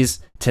last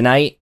tease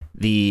tonight.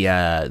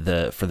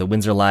 For the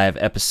Windsor Live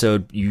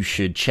episode, you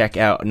should check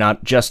out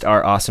not just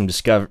our awesome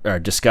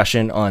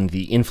discussion on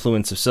the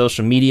influence of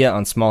social media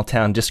on small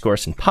town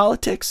discourse and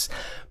politics,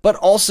 but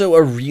also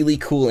a really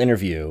cool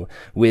interview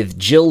with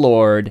Jill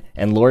Lord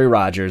and Lori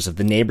Rogers of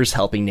the Neighbors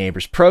Helping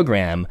Neighbors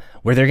program,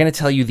 where they're going to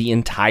tell you the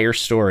entire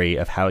story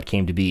of how it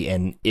came to be.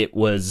 And it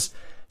was,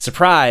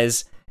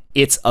 surprise,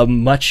 it's a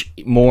much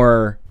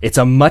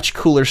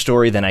cooler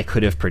story than I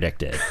could have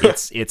predicted.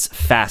 It's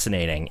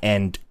fascinating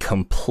and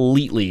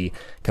completely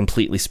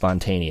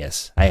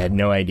spontaneous. I had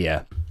no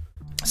idea.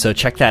 So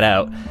check that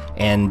out,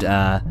 and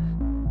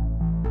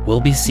we'll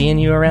be seeing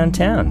you around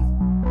town.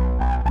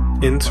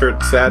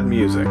 Insert sad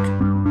music.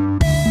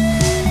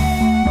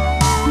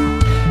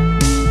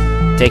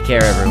 Take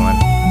care, everyone.